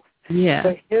individual. Yeah.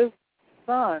 But his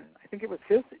son, I think it was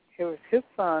his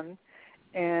son,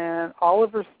 and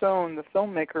Oliver Stone, the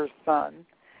filmmaker's son,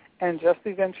 and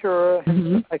Jesse Ventura,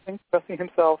 I think Jesse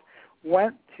himself,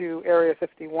 went to Area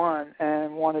 51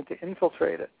 and wanted to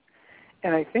infiltrate it.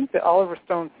 And I think that Oliver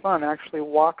Stone's son actually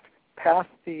walked past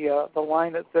the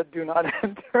line that said "Do not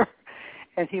enter,"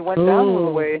 and he went down a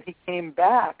little way, and he came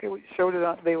back. It showed it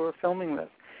on, they were filming this,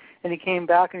 and he came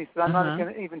back and he said, "I'm not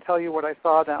going to even tell you what I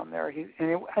saw down there."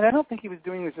 And I don't think he was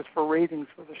doing this just for ratings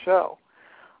for the show.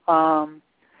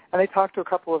 And they talked to a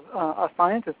couple of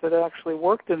scientists that had actually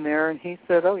worked in there, and he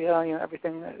said, "Oh yeah,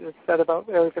 everything that is said about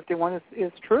Area 51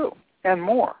 is true and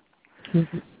more."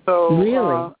 So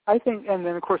really? I think, and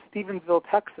then of course Stevensville,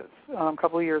 Texas, a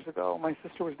couple of years ago, my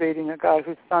sister was dating a guy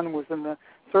whose son was in the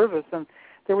service, and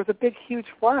there was a big, huge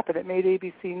flap, and it made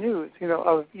ABC News,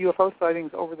 of UFO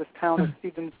sightings over this town of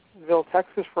Stevensville,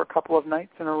 Texas, for a couple of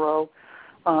nights in a row,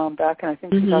 back in I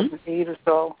think 2008 or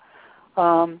so.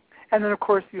 And then of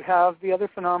course you have the other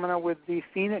phenomena with the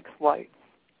Phoenix lights,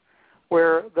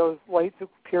 where those lights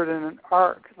appeared in an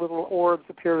arc, little orbs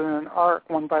appeared in an arc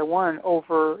one by one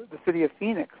over the city of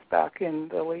Phoenix back in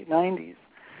the late 90s.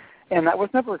 And that was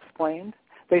never explained.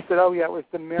 They said, oh yeah, it was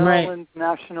the Maryland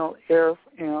National Air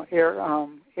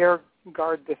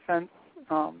Guard Defense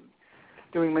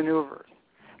doing maneuvers.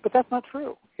 But that's not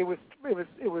true. It was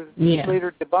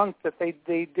later debunked that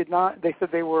they did not, they said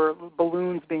they were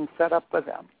balloons being set up by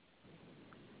them,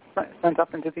 sent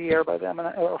up into the air by them,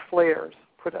 or flares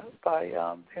put up by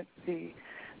the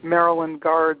Maryland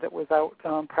Guard that was out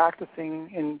practicing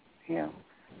in,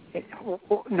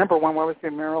 number one, why was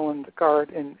the Maryland Guard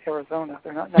in Arizona?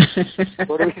 They're not next to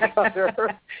what do we got there?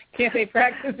 Can't they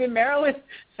practice in Maryland?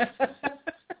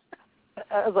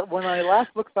 When I last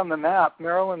looked on the map,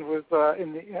 Maryland was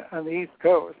on the East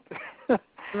Coast.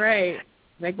 Right.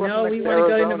 Like, no, we want to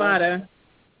go to Nevada.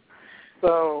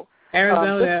 So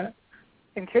Arizona.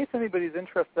 In case anybody's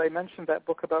interested, I mentioned that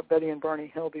book about Betty and Barney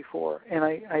Hill before, and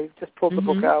I just pulled the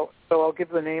book out, so I'll give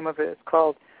the name of it.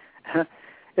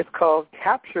 It's called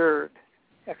Captured!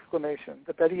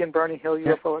 The Betty and Barney Hill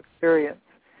UFO Experience,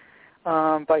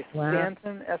 by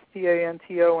Stanton,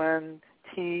 Stanton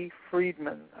T.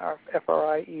 Friedman,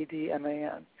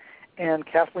 Friedman, and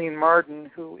Kathleen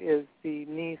Marden, who is the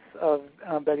niece of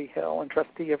Betty Hill and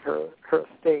trustee of her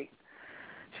estate.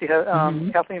 She has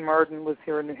Kathleen Marden lives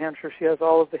here in New Hampshire. She has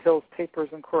all of the Hill's papers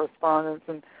and correspondence,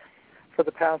 and for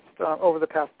the past over the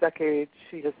past decade,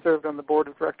 she has served on the board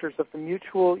of directors of the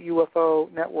Mutual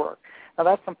UFO Network. Now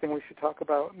that's something we should talk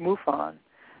about. MUFON,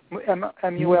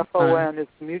 MUFON is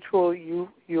the Mutual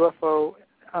UFO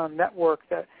Network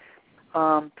that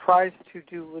tries to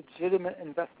do legitimate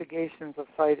investigations of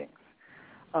sightings.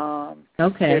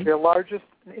 They're the largest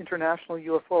international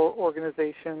UFO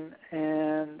organization,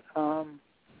 and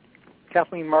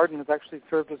Kathleen Marden has actually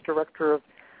served as director of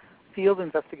field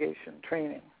investigation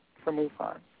training for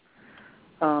MUFON.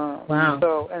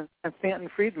 So, and Stanton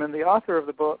Friedman, the author of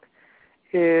the book,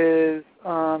 is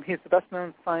he's the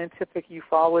best-known scientific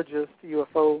ufologist,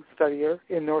 UFO studier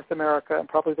in North America and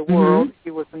probably the world.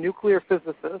 He was a nuclear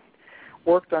physicist,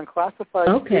 worked on classified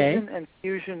fission and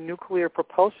fusion nuclear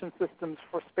propulsion systems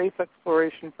for space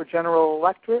exploration for General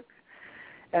Electric.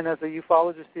 And as a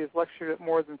ufologist, he has lectured at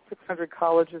more than 600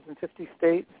 colleges in 50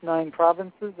 states, 9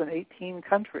 provinces, and 18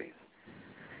 countries.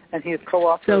 And he has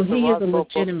co-authored So he is a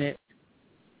legitimate.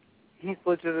 He's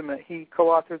legitimate. He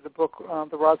co-authored the book,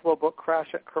 the Roswell book,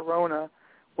 Crash at Corona,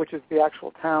 which is the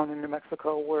actual town in New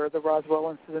Mexico where the Roswell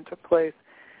incident took place,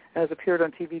 and has appeared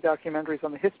on TV documentaries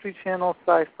on the History Channel,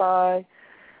 Sci-Fi,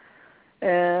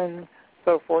 and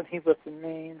so forth. He lives in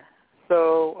Maine.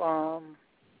 So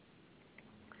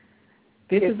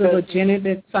this is a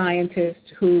legitimate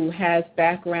scientist who has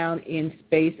background in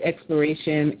space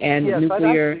exploration and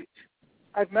nuclear.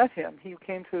 I've met him. He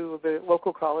came to the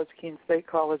local college, Keene State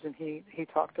College, and he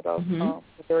talked about the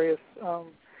various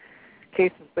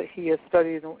cases that he has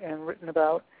studied and written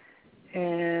about.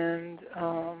 And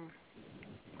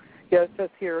it says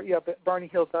here, but Barney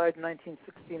Hill died in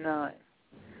 1969.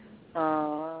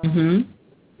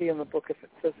 See in the book if it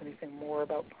says anything more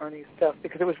about Barney's death,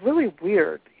 because it was really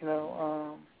weird, let's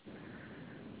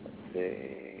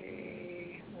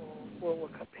see. We'll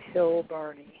look up Hill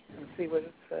Barney and see what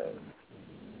it says.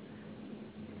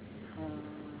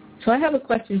 So I have a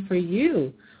question for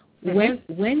you. When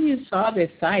you saw this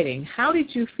sighting, how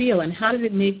did you feel, and how did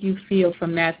it make you feel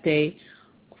from that day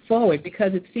forward?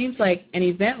 Because it seems like an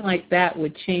event like that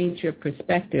would change your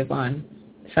perspective on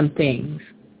some things.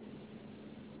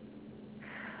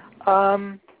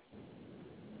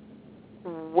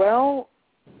 Well,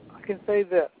 I can say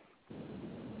this.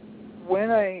 When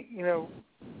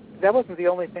that wasn't the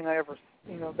only thing I ever,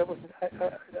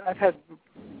 I've had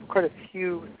quite a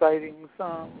few sightings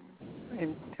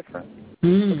in different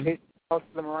locations, most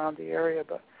of them around the area,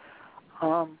 but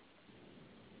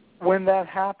when that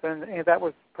happened, and that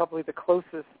was probably the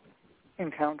closest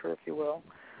encounter, if you will.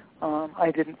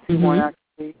 I didn't see one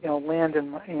actually, land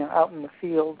in out in the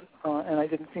field, and I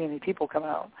didn't see any people come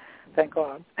out. Thank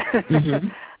God.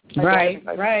 Right.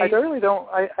 I really don't.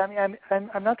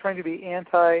 I'm not trying to be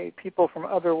anti people from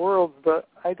other worlds, but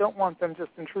I don't want them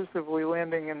just intrusively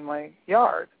landing in my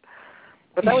yard.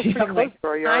 But that was pretty close to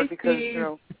our yard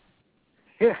because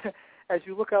as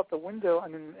you look out the window,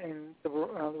 in the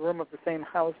room of the same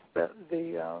house that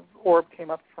the orb came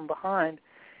up from behind,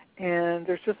 and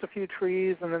there's just a few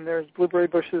trees, and then there's blueberry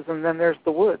bushes, and then there's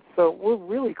the woods. So we're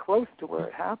really close to where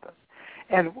it happened.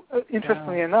 And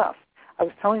interestingly enough, I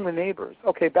was telling the neighbors,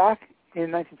 back in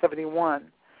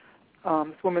 1971,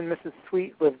 this woman, Mrs.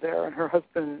 Sweet, lived there, and her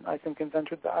husband, I think,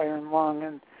 invented the iron lung,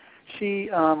 and she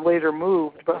later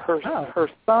moved, but her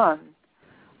son,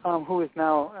 who is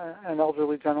now an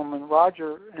elderly gentleman,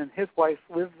 Roger, and his wife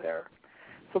lived there.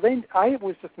 So I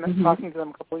was just talking to them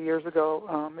a couple of years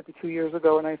ago, maybe 2 years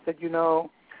ago, and I said,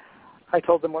 I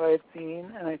told them what I had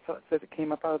seen, and I said it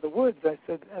came up out of the woods. I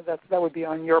said, that would be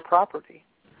on your property,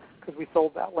 because we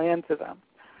sold that land to them.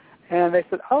 And they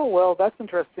said, oh, well, that's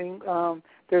interesting.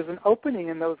 There's an opening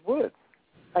in those woods.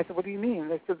 I said, what do you mean?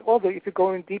 They said, well, if you're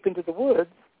going deep into the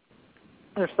woods,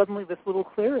 there's suddenly this little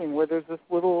clearing where there's this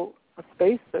little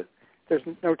space that there's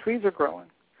no trees are growing.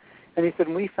 And he said,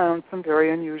 we found some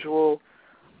very unusual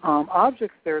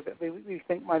objects there that we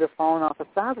think might have fallen off a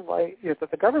satellite that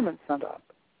the government sent up.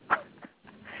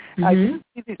 I didn't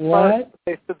see these parts,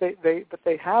 but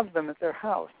they have them at their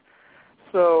house.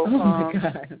 So, my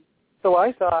God. So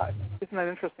I thought, isn't that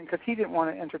interesting? Because he didn't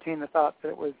want to entertain the thought that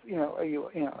it was,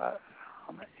 alien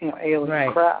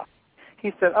craft.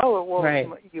 He said, oh, well,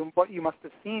 what you must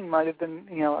have seen might have been,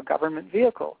 a government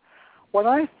vehicle. What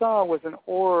I saw was an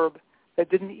orb that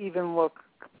didn't even look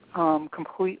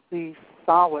completely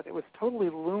solid. It was totally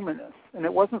luminous, and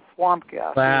it wasn't swamp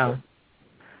gas. Wow.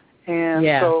 Either. And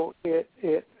so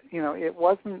it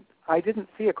wasn't. I didn't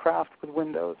see a craft with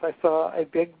windows. I saw a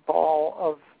big ball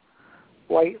of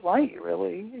white light.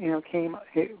 Really,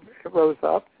 it rose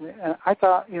up, and I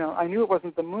thought, I knew it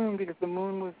wasn't the moon because the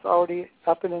moon was already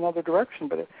up in another direction,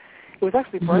 but it was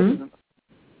actually brighter than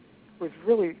it was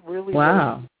really, really.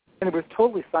 Wow. Bright. And it was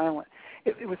totally silent.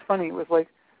 It was funny. It was like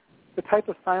the type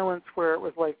of silence where it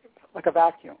was like a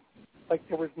vacuum. Like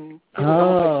it was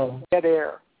almost like dead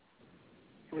air.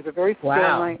 It was a very still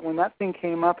night. When that thing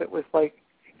came up, it was like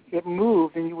it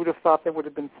moved, and you would have thought there would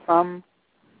have been some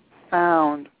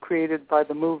sound created by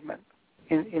the movement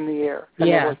in the air. And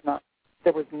there was not.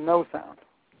 There was no sound.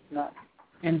 None.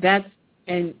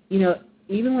 And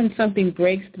even when something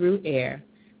breaks through air,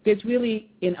 there's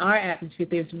really, in our atmosphere,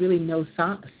 there's really no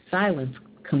silence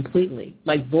completely,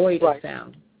 like void of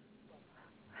sound.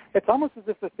 It's almost as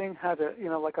if the thing had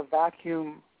like a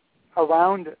vacuum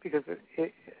around it, because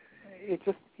it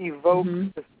just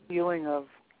evoked this feeling of,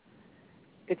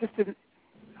 it just didn't,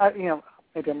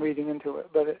 maybe I'm reading into it,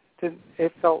 but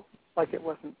it felt like it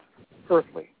wasn't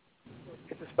earthly.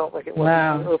 It just felt like it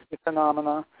wasn't an earthly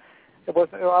phenomena. It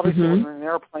obviously wasn't an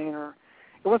airplane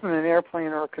it wasn't an airplane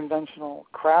or a conventional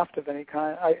craft of any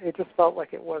kind. It just felt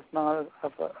like it was not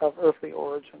of earthly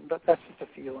origin, but that's just a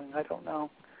feeling. I don't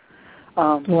know.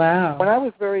 When I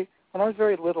was when I was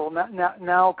very little.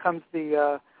 Now comes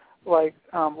the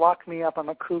lock me up, I'm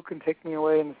a kook, and take me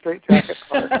away in the straitjacket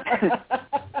part.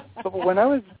 But when I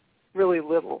was really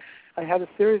little, I had a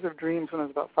series of dreams when I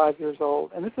was about 5 years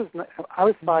old, and I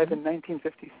was 5 in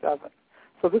 1957.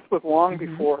 So this was long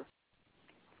before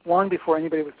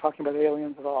anybody was talking about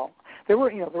aliens at all. There were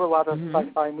a lot of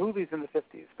sci-fi movies in the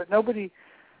 50s, but nobody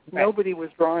was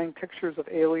drawing pictures of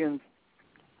aliens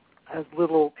as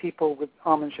little people with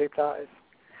almond-shaped eyes.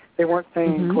 They weren't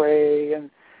saying gray,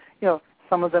 and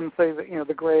some of them say that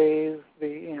the grays,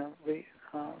 the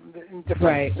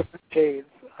different shades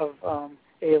of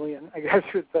alien, I guess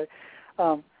you would say.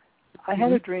 I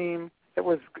had a dream that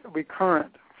was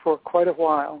recurrent for quite a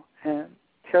while and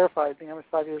terrified me. I was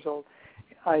 5 years old.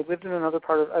 I lived in another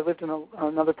part of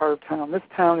town. This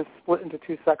town is split into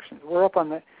two sections. We're up in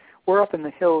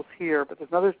the hills here, but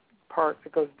there's another part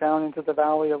that goes down into the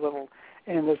valley a little,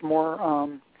 and there's more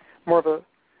of a.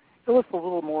 It looks a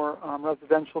little more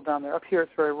residential down there. Up here,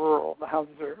 it's very rural. The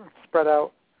houses are spread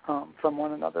out from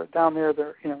one another. Down there,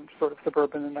 they're sort of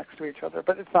suburban and next to each other,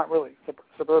 but it's not really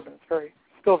suburban. It's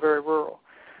still very rural.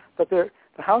 But the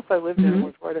house I lived in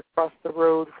was right across the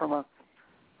road from a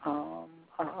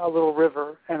little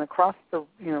river, and across on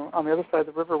the other side of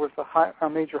the river was a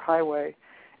major highway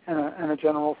and a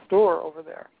general store over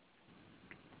there.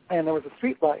 And there was a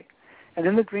street light. And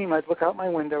in the dream, I'd look out my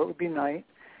window. It would be night.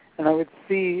 And I would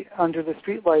see under the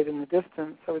streetlight in the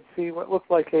distance, I would see what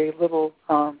looked like a little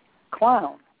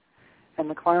clown. And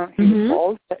the clown, he was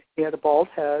bald. He had a bald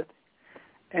head,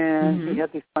 and he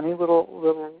had these funny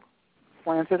little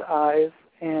slanted eyes,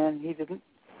 and he didn't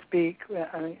speak.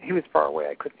 I mean, he was far away.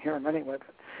 I couldn't hear him anyway.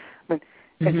 But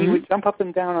and he would jump up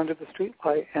and down under the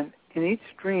streetlight. And in each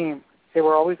dream, they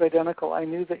were always identical. I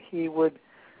knew that he would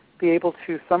be able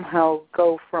to somehow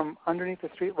go from underneath the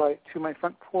streetlight to my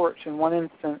front porch in one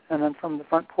instant, and then from the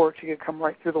front porch he could come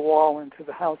right through the wall into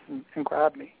the house and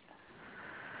grab me.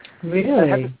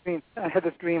 Really? I had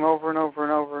this dream over and over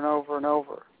and over and over and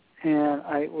over, and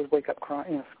I would wake up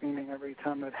crying, screaming every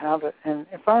time I'd have it, and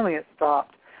finally it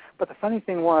stopped. But the funny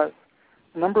thing was,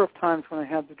 a number of times when I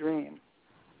had the dream,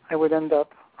 I would end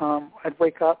up, I'd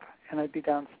wake up and I'd be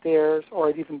downstairs, or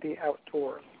I'd even be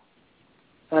outdoors.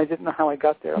 And I didn't know how I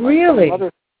got there. Really?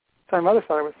 My mother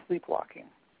thought I was sleepwalking.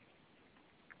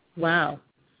 Wow.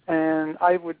 And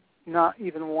I would not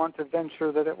even want to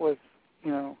venture that it was,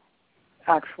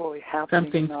 actually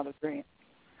happening, not a dream.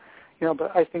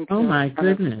 But I think... Oh, my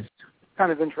goodness.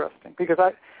 Kind of interesting, because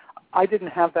I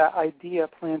didn't have that idea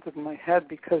planted in my head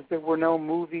because there were no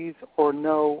movies or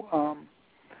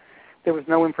there was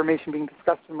no information being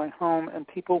discussed in my home, and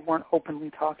people weren't openly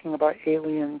talking about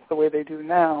aliens the way they do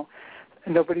now.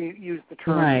 And nobody used the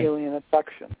term alien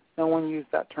abduction. No one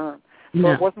used that term.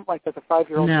 So it wasn't like as a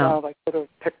 5-year-old child I could have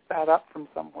picked that up from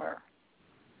somewhere.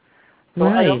 So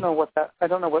I don't know what that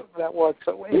was.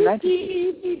 But I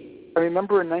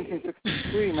remember in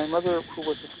 1963, my mother, who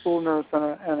was a school nurse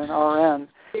and an RN,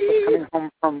 was coming home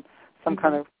from some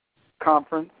kind of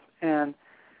conference, and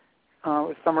it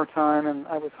was summertime, and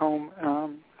I was home,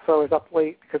 so I was up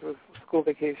late because it was school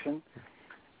vacation.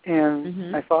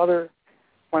 And my father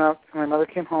went out, and my mother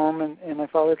came home, and my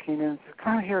father came in and said,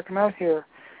 come out here.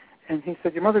 And he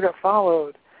said, your mother got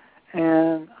followed.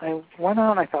 And I went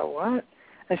out, and I thought, what?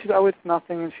 And she said, oh, it's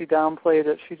nothing, and she downplayed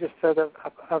it. She just said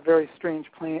a very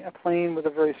strange plane, a plane with a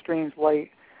very strange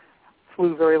light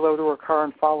flew very low to her car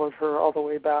and followed her all the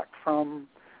way back from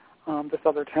this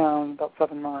other town, about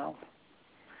 7 miles.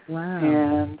 Wow.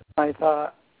 And I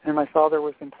thought, and my father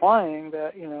was implying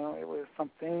that, it was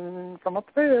something from up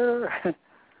there.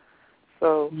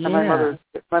 So, and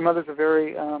my mother's a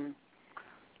very,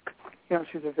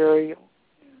 she's a very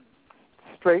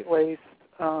straight-laced,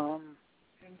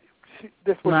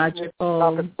 this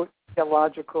logical,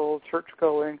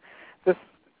 church-going. This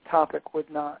topic would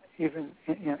not even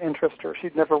interest her.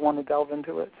 She'd never want to delve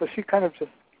into it. So she kind of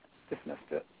just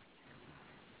dismissed it.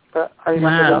 But I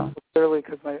remember that so clearly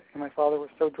because my father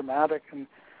was so dramatic, and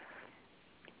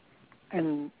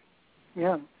it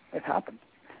happened.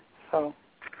 So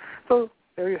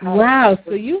there you have it. Wow,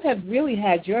 so you have really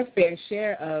had your fair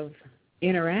share of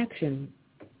interaction.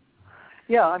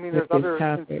 Yeah, I mean, there's other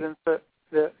incidents that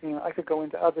I could go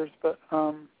into others, but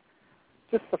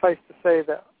just suffice to say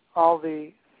that all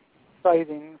the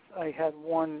sightings, I had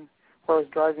one where I was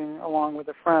driving along with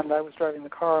a friend. I was driving the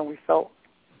car, and we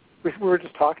were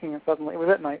just talking, and suddenly, it was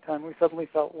at nighttime, we suddenly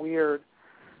felt weird,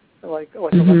 like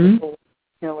electrical,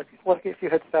 like if you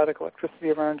had static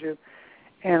electricity around you.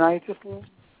 And I just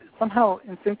somehow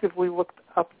instinctively looked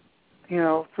up,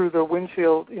 through the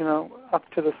windshield, up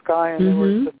to the sky, and there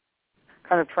was this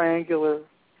kind of triangular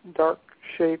dark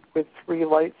shape with 3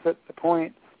 lights at the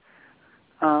points,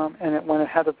 and it went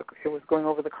ahead of it was going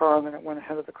over the car, and then it went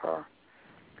ahead of the car.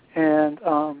 And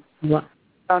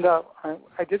found out,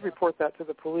 I did report that to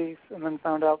the police, and then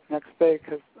found out the next day,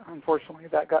 because unfortunately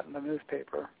that got in the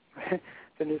newspaper.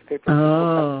 The newspaper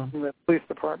got in the police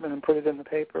department and put it in the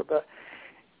paper. But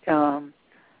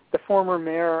the former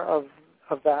mayor of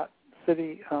that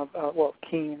city,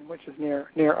 Keene, which is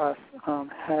near us,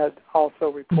 had also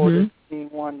reported seeing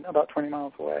one about 20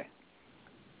 miles away.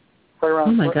 Right around,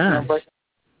 oh my gosh. Right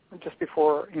just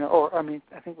before, I think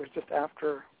it was just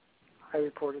after I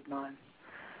reported mine.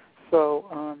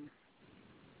 So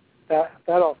that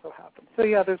also happened. So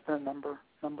yeah, there's been a number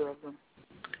of them.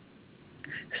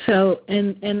 So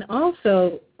and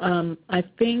also I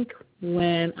think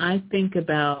when I think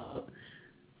about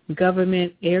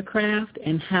government aircraft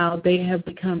and how they have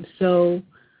become so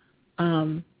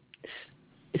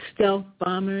stealth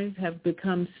bombers have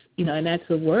become, and that's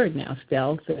a word now,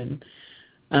 stealth, and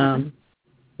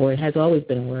or it has always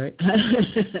been a word.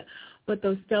 But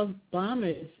those stealth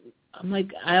bombers,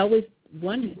 I always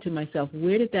wondered to myself,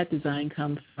 where did that design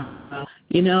come from?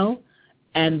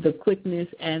 And the quickness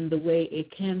and the way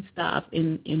it can stop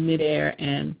in midair,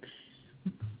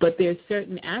 but there's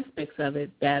certain aspects of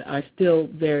it that are still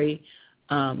very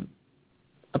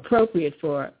appropriate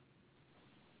for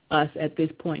us at this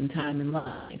point in time in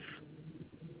life.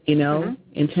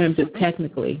 In terms of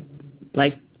technically,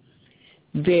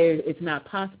 it's not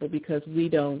possible because we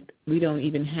don't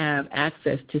even have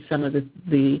access to some of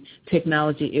the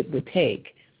technology it would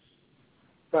take.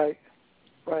 Right.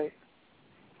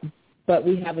 But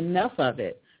we have enough of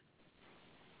it,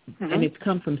 and it's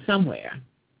come from somewhere.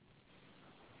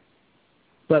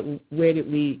 But where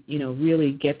did we,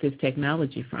 really get this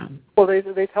technology from? Well,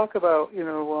 they talk about,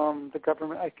 the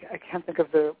government. I can't think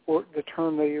of the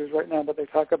term they use right now, but they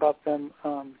talk about them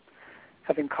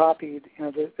having copied.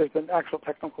 There's an actual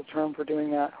technical term for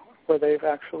doing that, where they've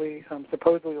actually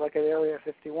supposedly, like at Area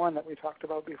 51 that we talked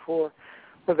about before,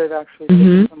 where they've actually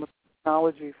taken some of the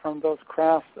technology from those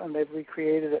crafts and they've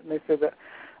recreated it. And they say that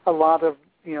a lot of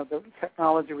the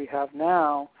technology we have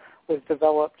now was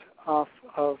developed off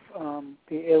of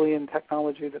the alien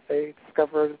technology that they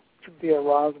discovered via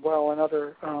Roswell and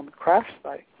other crash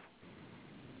sites.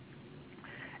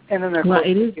 And then there's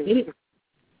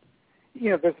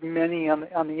there's many on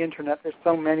the internet. There's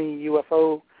so many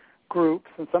UFO groups,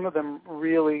 and some of them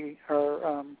really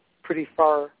are pretty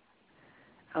far.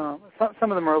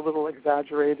 Some of them are a little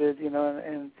exaggerated, and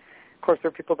of course there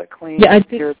are people that claim. Yeah,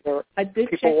 I did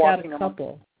check out a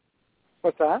couple.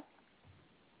 What's that?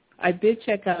 I did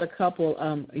check out a couple,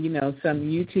 some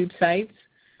YouTube sites,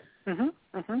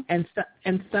 and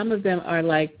some of them are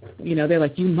they're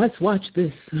like, you must watch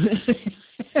this.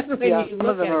 Yeah, some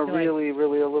of them are really a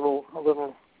little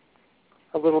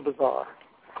bizarre.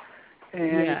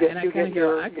 And you get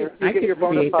your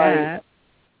bona fide.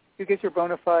 You get your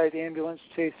bona fide ambulance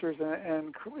chasers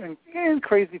and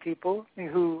crazy people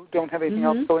who don't have anything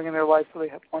else going in their life, so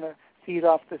they want to feed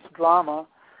off this drama.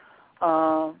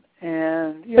 But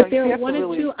there were one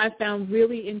or two I found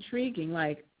really intriguing,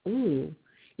 you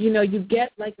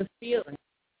get a feeling.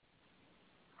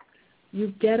 You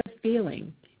get a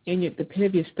feeling in the pit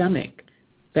of your stomach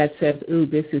that says, ooh,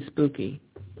 this is spooky.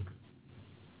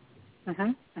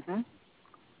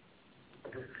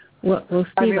 Well,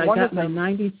 Steve, I got my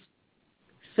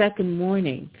 92nd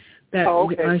warning that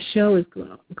our show is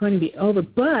going to be over,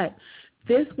 but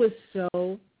this was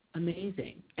so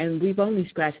amazing, and we've only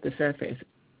scratched the surface.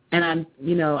 And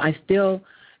I still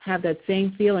have that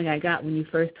same feeling I got when you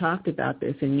first talked about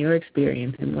this and your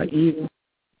experience and what you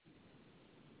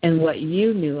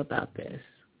knew about this.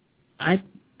 I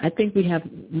think we have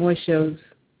more shows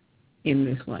in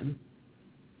this one.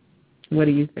 What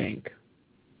do you think?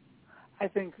 I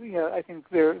think there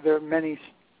are many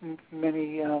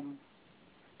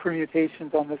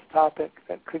permutations on this topic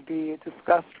that could be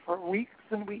discussed for weeks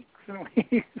and weeks and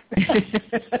weeks.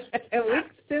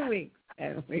 Weeks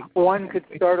and weeks. One could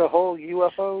start a whole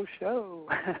UFO show.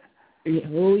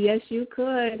 Oh, yes, you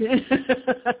could.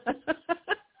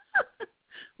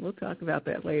 We'll talk about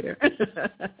that later.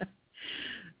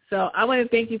 So I want to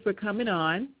thank you for coming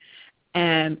on,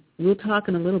 and we'll talk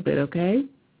in a little bit, okay?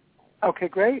 Okay,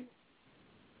 great.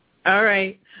 All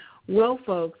right. Well,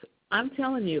 folks, I'm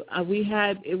telling you,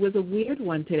 it was a weird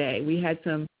one today. We had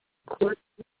some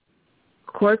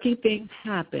quirky things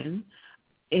happen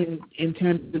in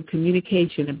terms of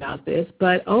communication about this,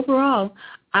 but overall,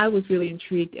 I was really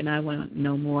intrigued and I want to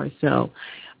know more. So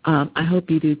I hope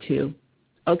you do too.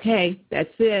 Okay, that's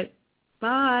it.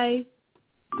 Bye.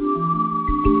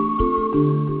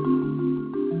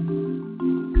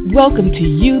 Welcome to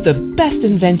You, the Best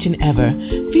Invention Ever,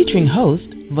 featuring host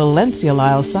Valencia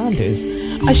Lyles-Saunders,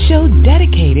 a show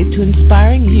dedicated to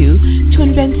inspiring you to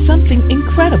invent something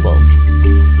incredible,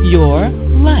 your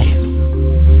life.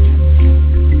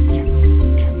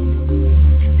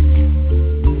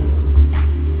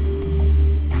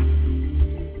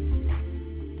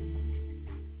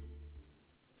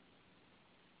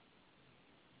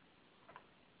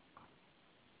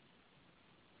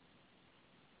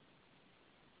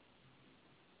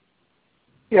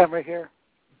 Yeah, I'm right here.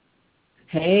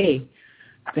 Hey,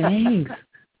 thanks.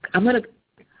 I'm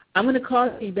gonna call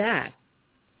you back.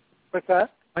 What's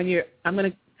that? I'm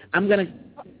gonna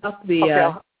off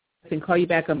the and call you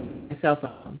back on my cell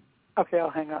phone. Okay, I'll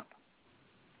hang up.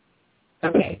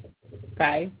 Okay.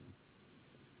 Bye.